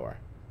per hour.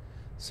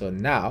 So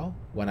now,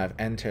 when I've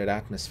entered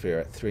atmosphere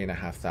at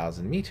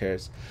 3,500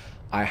 meters,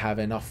 I have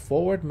enough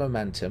forward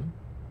momentum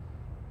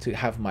to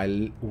have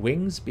my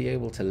wings be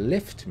able to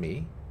lift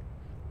me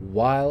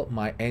while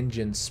my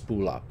engines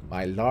spool up.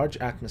 My large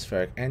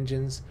atmospheric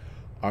engines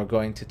are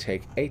going to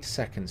take 8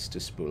 seconds to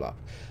spool up.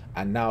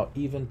 And now,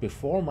 even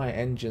before my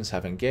engines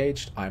have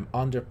engaged, I'm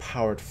under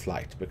powered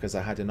flight because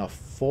I had enough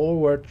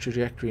forward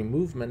trajectory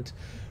movement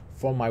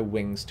for my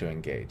wings to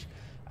engage.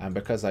 And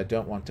because I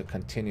don't want to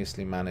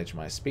continuously manage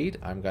my speed,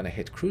 I'm going to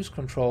hit cruise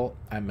control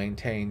and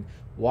maintain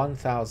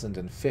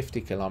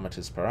 1050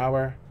 kilometers per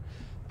hour,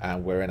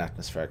 and we're in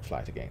atmospheric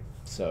flight again.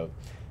 So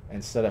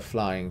instead of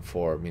flying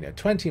for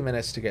 20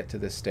 minutes to get to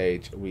this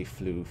stage, we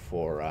flew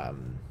for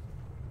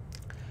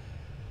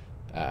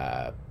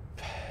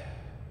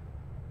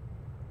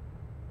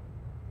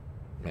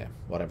yeah,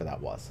 whatever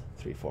that was,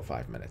 3, 4,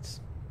 5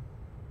 minutes.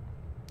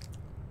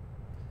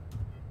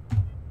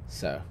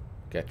 So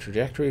get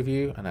trajectory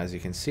view, and as you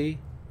can see,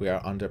 we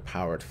are under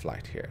powered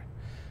flight here.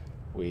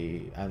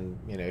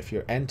 If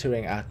you're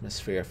entering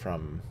atmosphere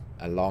from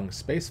a long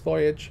space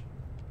voyage,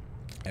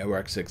 it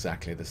works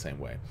exactly the same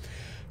way.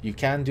 You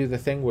can do the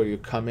thing where you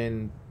come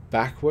in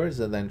backwards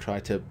and then try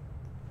to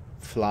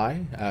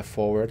fly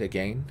forward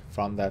again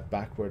from that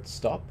backward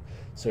stop,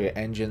 so your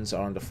engines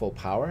are under full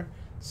power.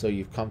 So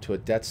you've come to a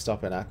dead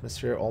stop in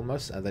atmosphere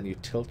almost, and then you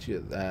tilt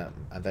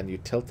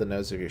the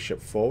nose of your ship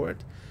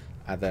forward,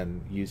 and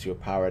then use your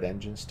powered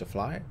engines to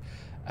fly.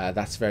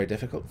 That's very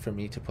difficult for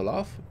me to pull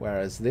off.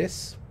 Whereas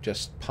this,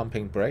 just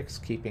pumping brakes,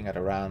 keeping it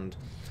around.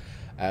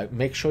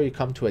 Make sure you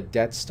come to a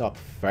dead stop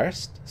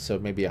first, so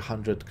maybe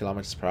 100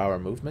 kilometers per hour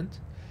movement,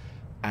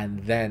 and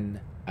then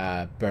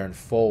burn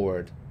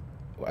forward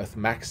with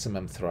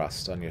maximum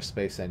thrust on your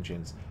space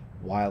engines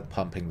while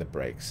pumping the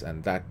brakes,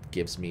 and that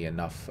gives me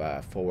enough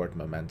forward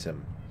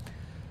momentum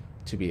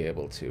to be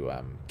able to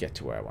get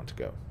to where I want to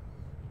go.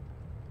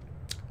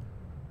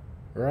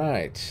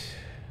 Right.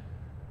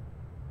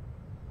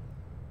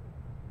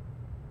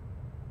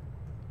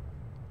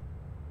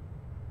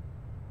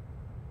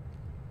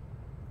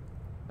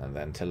 And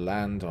then to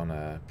land on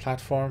a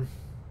platform,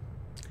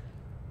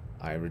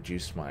 I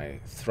reduce my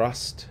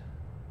thrust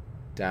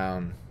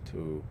down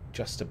to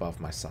just above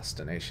my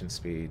sustentation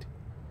speed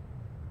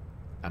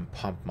and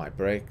pump my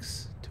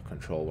brakes to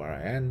control where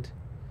I end,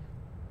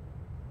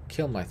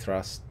 kill my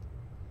thrust,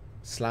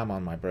 slam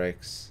on my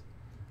brakes,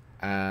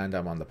 and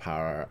I'm on the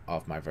power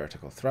of my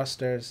vertical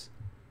thrusters.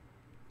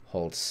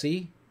 Hold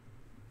C,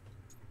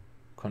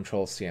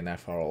 Control C and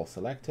F are all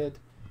selected,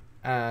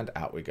 and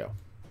out we go.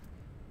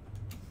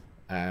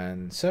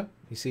 And so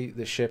you see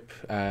the ship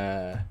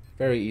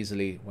very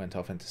easily went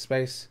off into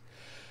space,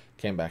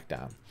 came back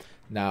down.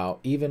 Now,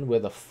 even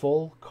with a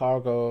full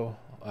cargo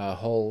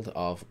hold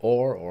of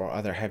ore or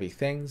other heavy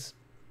things,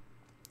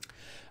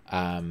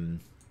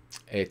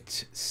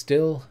 it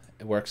still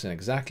works in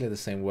exactly the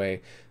same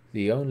way.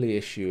 The only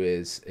issue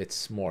is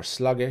it's more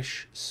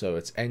sluggish, so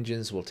its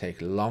engines will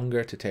take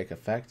longer to take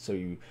effect, so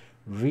you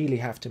really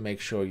have to make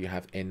sure you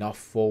have enough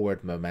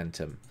forward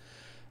momentum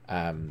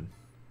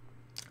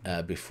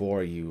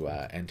before you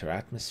enter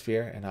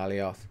atmosphere in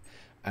Alioth.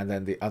 And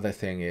then the other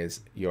thing is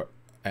your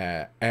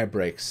air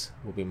brakes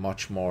will be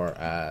much more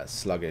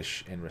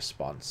sluggish in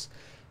response.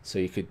 So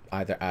you could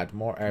either add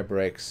more air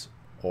brakes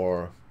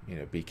or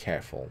be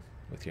careful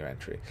with your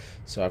entry.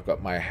 So I've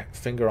got my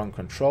finger on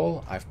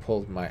control. I've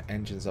pulled my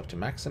engines up to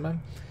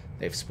maximum.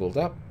 They've spooled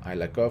up. I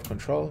let go of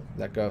control,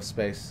 let go of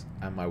space,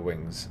 and my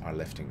wings are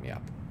lifting me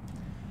up.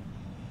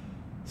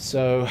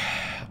 So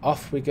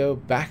off we go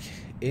back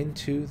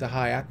into the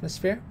high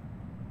atmosphere.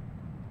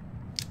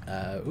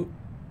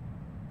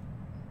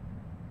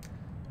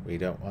 We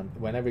don't want,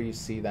 whenever you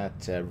see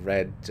that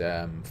red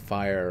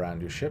fire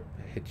around your ship,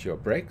 hit your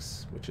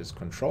brakes, which is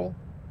control.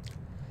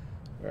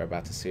 We're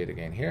about to see it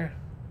again here.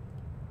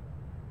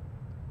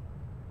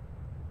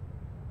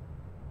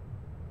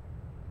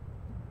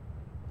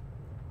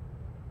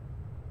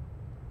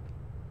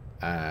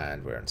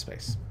 And we're in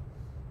space.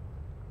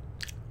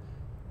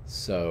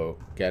 So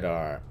get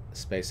our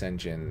space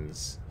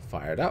engines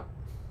fired up.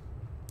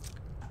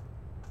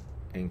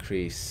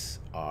 Increase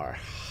our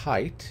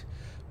height.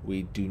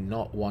 We do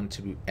not want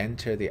to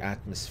enter the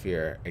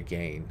atmosphere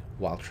again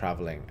while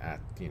traveling at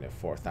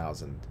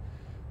 4,000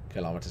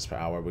 kilometers per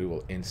hour. We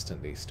will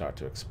instantly start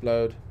to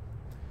explode.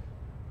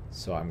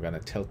 So I'm going to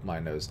tilt my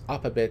nose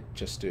up a bit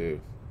just to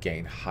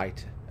gain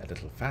height a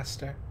little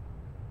faster.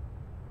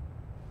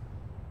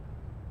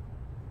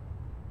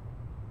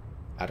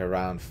 At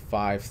around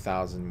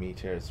 5,000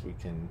 meters, we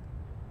can.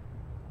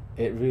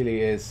 It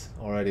really is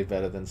already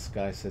better than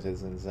Sky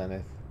Citizen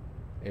Zenith.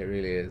 It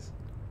really is.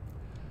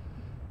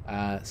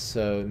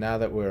 So now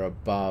that we're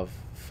above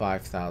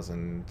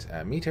 5,000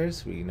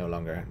 meters, we no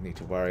longer need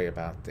to worry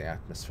about the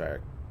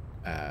atmospheric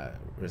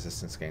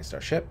resistance against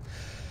our ship.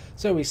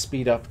 So we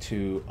speed up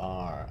to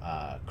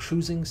our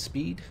cruising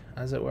speed,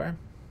 as it were.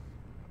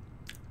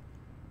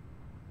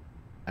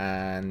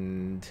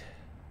 And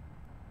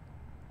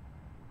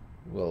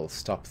we'll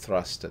stop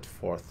thrust at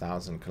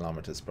 4,000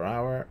 kilometers per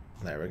hour.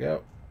 There we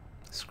go.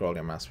 Scroll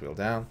your mouse wheel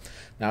down.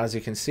 Now, as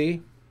you can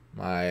see,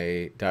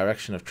 my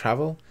direction of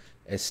travel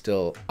is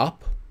still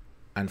up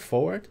and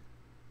forward.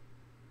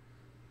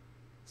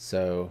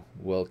 So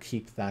we'll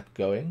keep that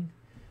going.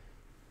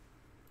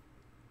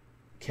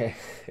 Okay.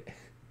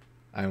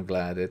 I'm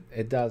glad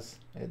it does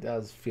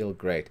feel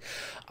great.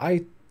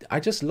 I I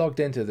just logged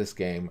into this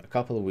game a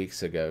couple of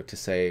weeks ago to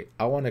say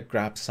I want to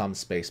grab some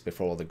space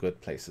before all the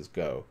good places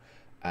go.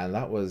 And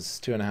that was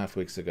 2.5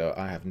 weeks ago.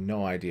 I have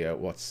no idea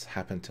what's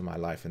happened to my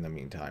life in the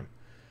meantime.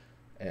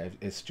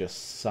 It's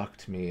just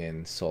sucked me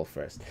in soul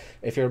first.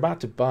 If you're about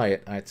to buy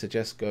it, I'd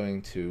suggest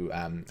going to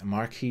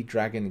Marquee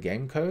Dragon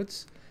Game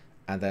Codes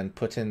and then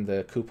put in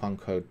the coupon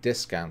code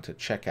discount at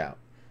checkout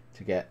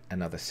to get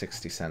another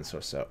 60 cents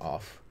or so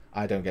off.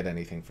 I don't get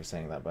anything for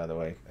saying that, by the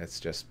way. It's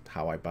just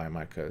how I buy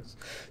my codes.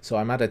 So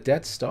I'm at a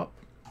dead stop.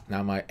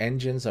 Now my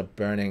engines are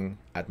burning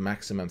at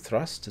maximum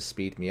thrust to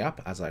speed me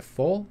up as I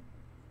fall.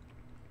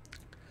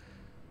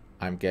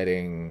 I'm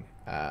getting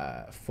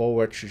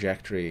forward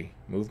trajectory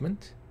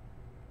movement.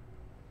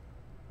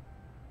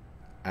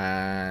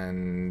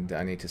 And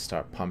I need to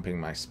start pumping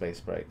my space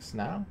brakes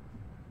now.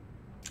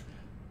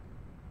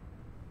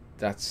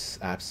 That's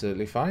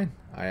absolutely fine.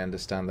 I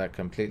understand that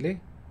completely.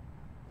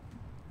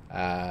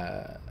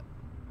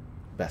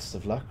 Best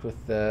of luck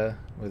with the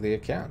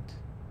account.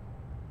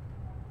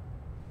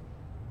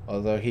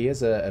 Although he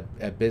is a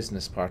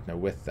business partner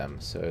with them,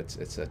 so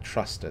it's a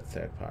trusted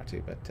third party.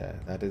 But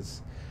that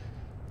is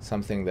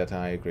something that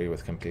I agree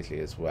with completely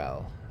as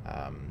well.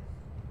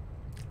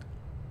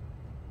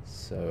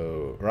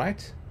 So,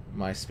 right,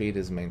 my speed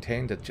is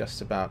maintained at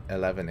just about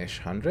 11-ish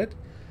hundred.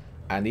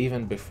 And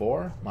even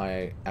before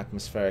my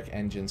atmospheric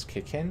engines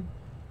kick in,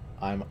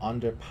 I'm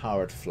under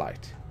powered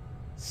flight.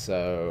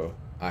 So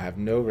I have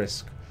no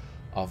risk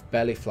of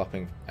belly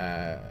flopping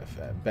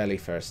belly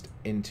first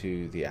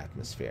into the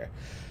atmosphere.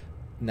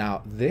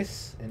 Now,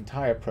 this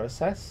entire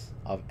process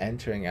of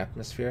entering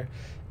atmosphere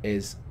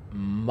is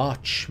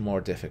much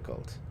more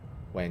difficult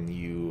when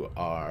you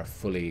are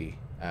fully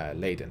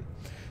laden.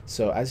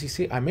 So as you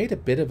see, I made a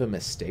bit of a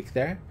mistake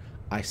there.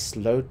 I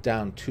slowed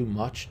down too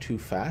much, too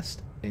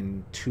fast,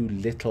 in too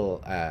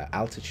little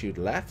altitude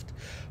left.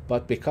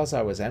 But because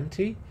I was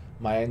empty,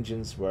 my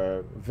engines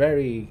were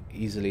very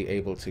easily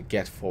able to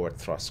get forward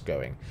thrust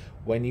going.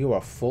 When you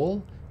are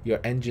full, your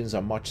engines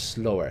are much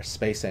slower.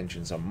 Space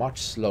engines are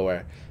much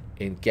slower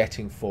in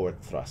getting forward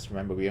thrust.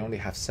 Remember, we only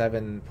have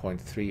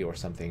 7.3 or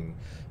something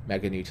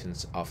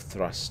meganewtons of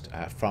thrust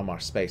from our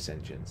space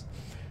engines.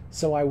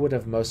 So I would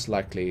have most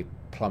likely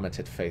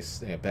plummeted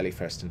belly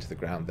first into the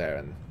ground there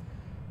and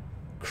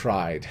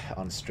cried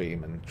on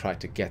stream and tried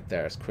to get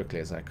there as quickly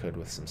as I could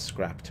with some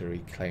scrap to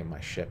reclaim my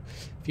ship.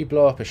 If you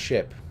blow up a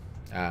ship,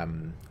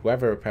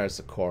 whoever repairs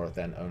the core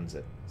then owns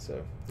it,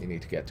 so you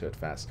need to get to it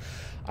fast.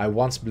 I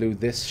once blew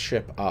this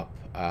ship up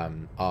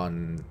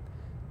on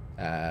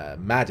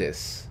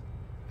Madis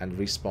and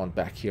respawned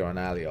back here on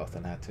Alioth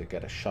and had to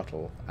get a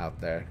shuttle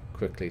out there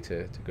quickly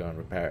to go and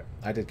repair it.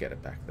 I did get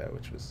it back though,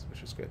 which was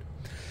good.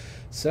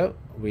 So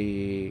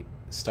we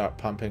start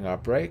pumping our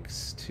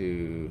brakes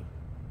to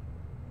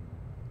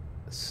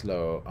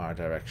slow our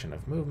direction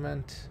of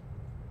movement,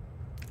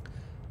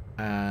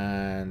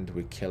 and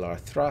we kill our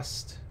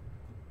thrust,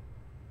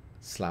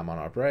 slam on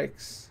our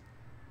brakes,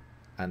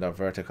 and our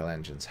vertical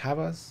engines have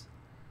us.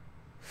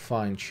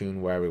 Fine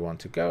tune where we want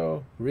to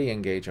go,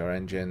 re-engage our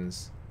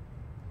engines,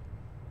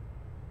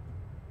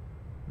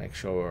 make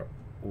sure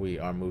we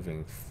are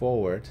moving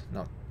forward,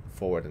 not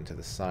forward and to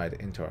the side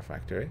into our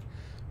factory.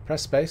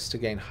 Press space to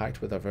gain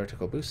height with our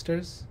vertical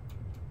boosters.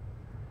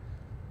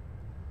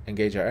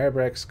 Engage our air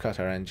brakes, cut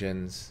our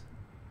engines.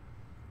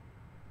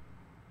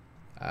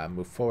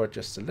 Move forward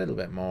just a little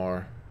bit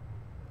more.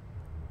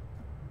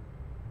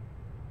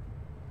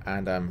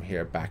 And I'm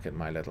here back at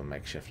my little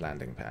makeshift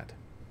landing pad.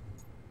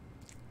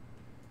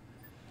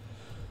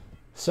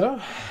 So,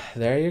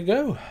 there you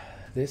go.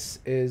 This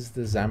is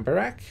the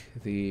Zamburak,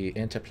 the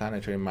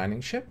interplanetary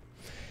mining ship.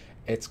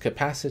 Its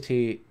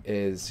capacity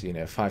is,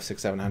 500, 600,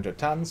 700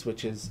 tons,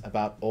 which is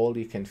about all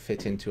you can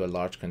fit into a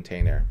large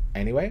container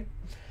anyway.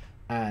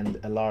 And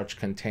a large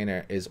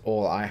container is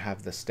all I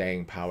have the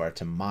staying power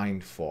to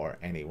mine for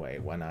anyway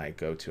when I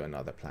go to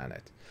another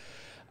planet.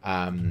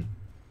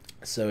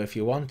 So if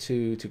you want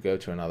to go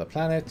to another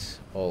planet,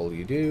 all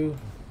you do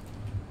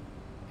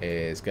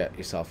is get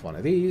yourself one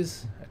of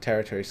these, a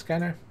territory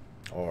scanner,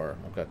 or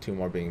I've got 2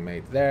 more being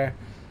made there.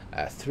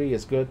 3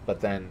 is good,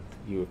 but then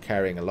you're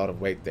carrying a lot of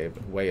weight. They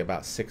weigh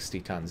about 60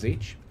 tons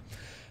each.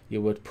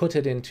 You would put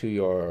it into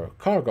your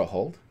cargo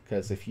hold,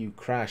 because if you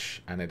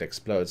crash and it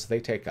explodes, they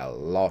take a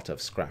lot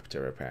of scrap to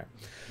repair.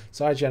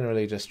 So I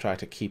generally just try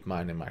to keep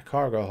mine in my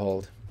cargo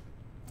hold.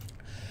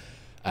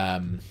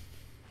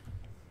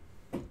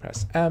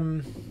 Press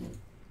M.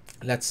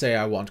 Let's say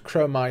I want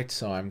chromite,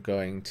 so I'm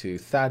going to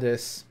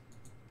Thadis.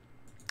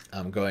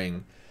 I'm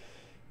going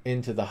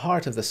into the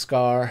heart of the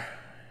scar.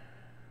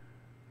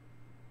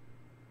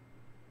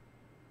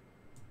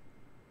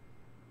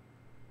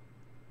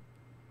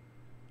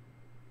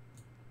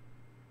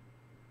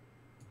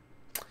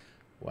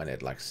 When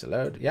it likes to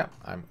load. Yeah,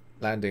 I'm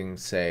landing,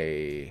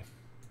 say,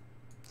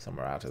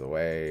 somewhere out of the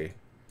way.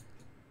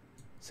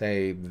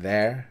 Say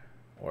there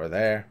or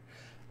there.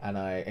 And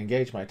I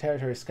engage my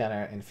territory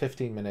scanner. In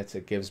 15 minutes,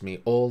 it gives me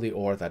all the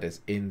ore that is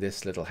in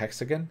this little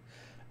hexagon.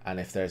 And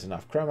if there's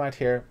enough chromite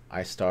here,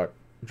 I start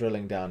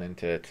drilling down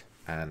into it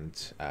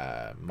and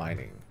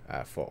mining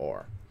for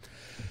ore.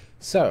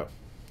 So,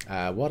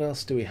 what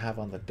else do we have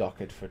on the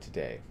docket for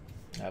today?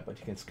 But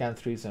you can scan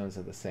 3 zones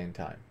at the same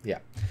time. Yeah.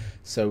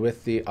 So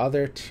with the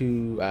other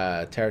 2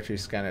 territory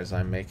scanners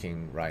I'm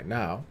making right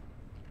now,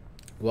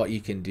 what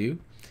you can do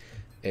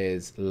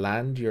is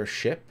land your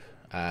ship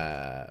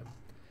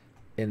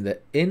in the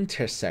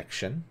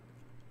intersection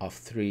of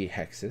 3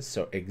 hexes,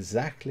 so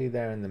exactly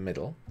there in the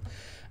middle.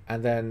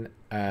 And then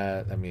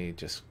let me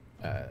just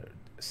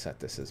set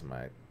this as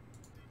my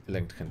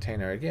linked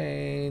container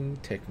again,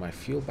 take my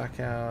fuel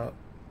back out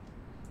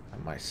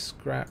and my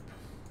scrap,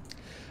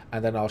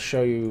 and then I'll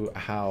show you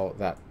how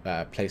that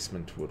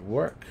placement would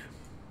work.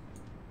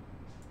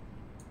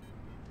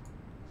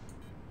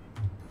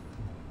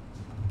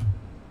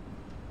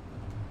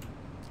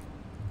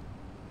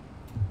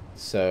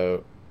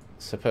 So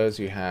suppose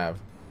you have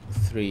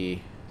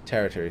 3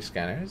 territory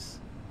scanners.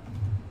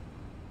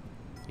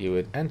 You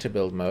would enter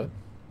build mode,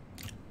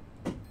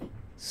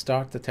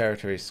 start the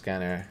territory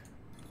scanner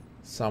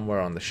somewhere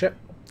on the ship,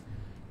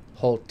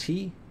 hold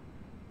T,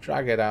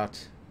 drag it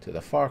out to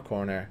the far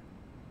corner,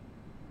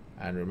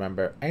 and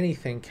remember,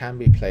 anything can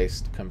be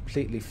placed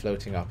completely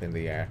floating up in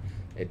the air.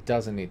 It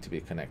doesn't need to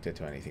be connected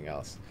to anything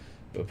else.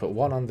 We'll put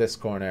 1 on this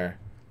corner,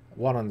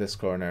 1 on this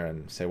corner,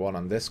 and say 1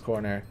 on this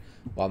corner,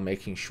 while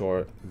making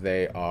sure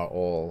they are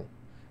all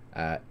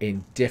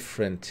in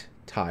different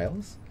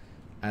tiles.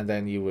 And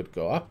then you would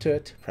go up to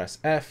it, press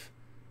F,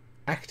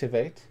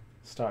 activate,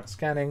 start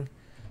scanning,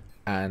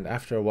 and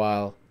after a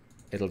while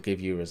it'll give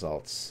you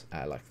results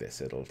like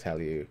this. It'll tell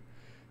you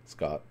it's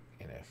got,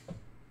 you know,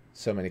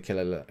 so many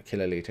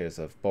kiloliters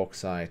of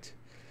bauxite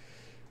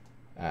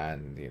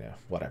and, you know,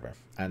 whatever.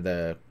 And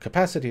the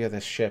capacity of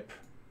this ship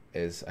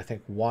is, I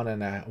think,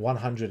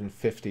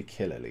 150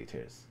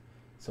 kiloliters.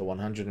 So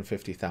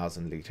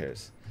 150,000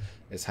 liters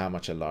is how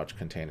much a large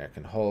container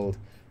can hold.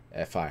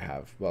 If I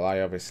have, well,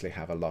 I obviously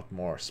have a lot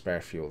more spare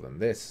fuel than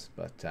this,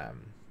 but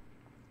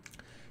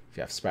if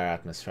you have spare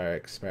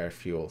atmospheric, spare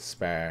fuel,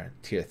 spare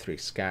tier 3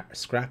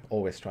 scrap,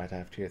 always try to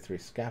have tier 3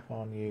 scrap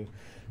on you,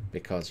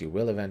 because you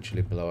will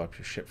eventually blow up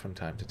your ship from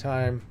time to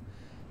time.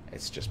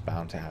 It's just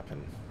bound to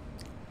happen.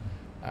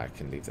 I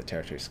can leave the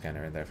territory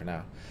scanner in there for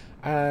now,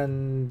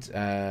 and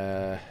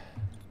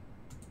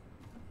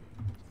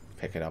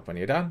pick it up when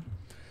you're done.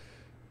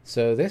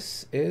 So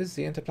this is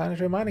the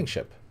interplanetary mining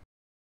ship.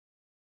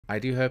 I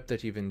do hope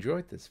that you've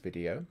enjoyed this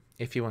video.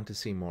 If you want to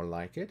see more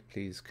like it,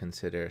 please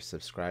consider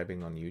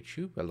subscribing on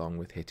YouTube, along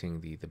with hitting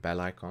the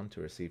bell icon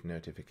to receive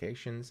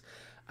notifications,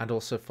 and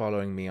also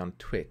following me on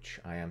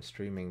Twitch. I am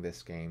streaming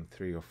this game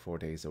 3 or 4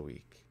 days a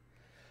week.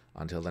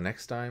 Until the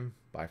next time,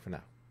 bye for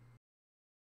now.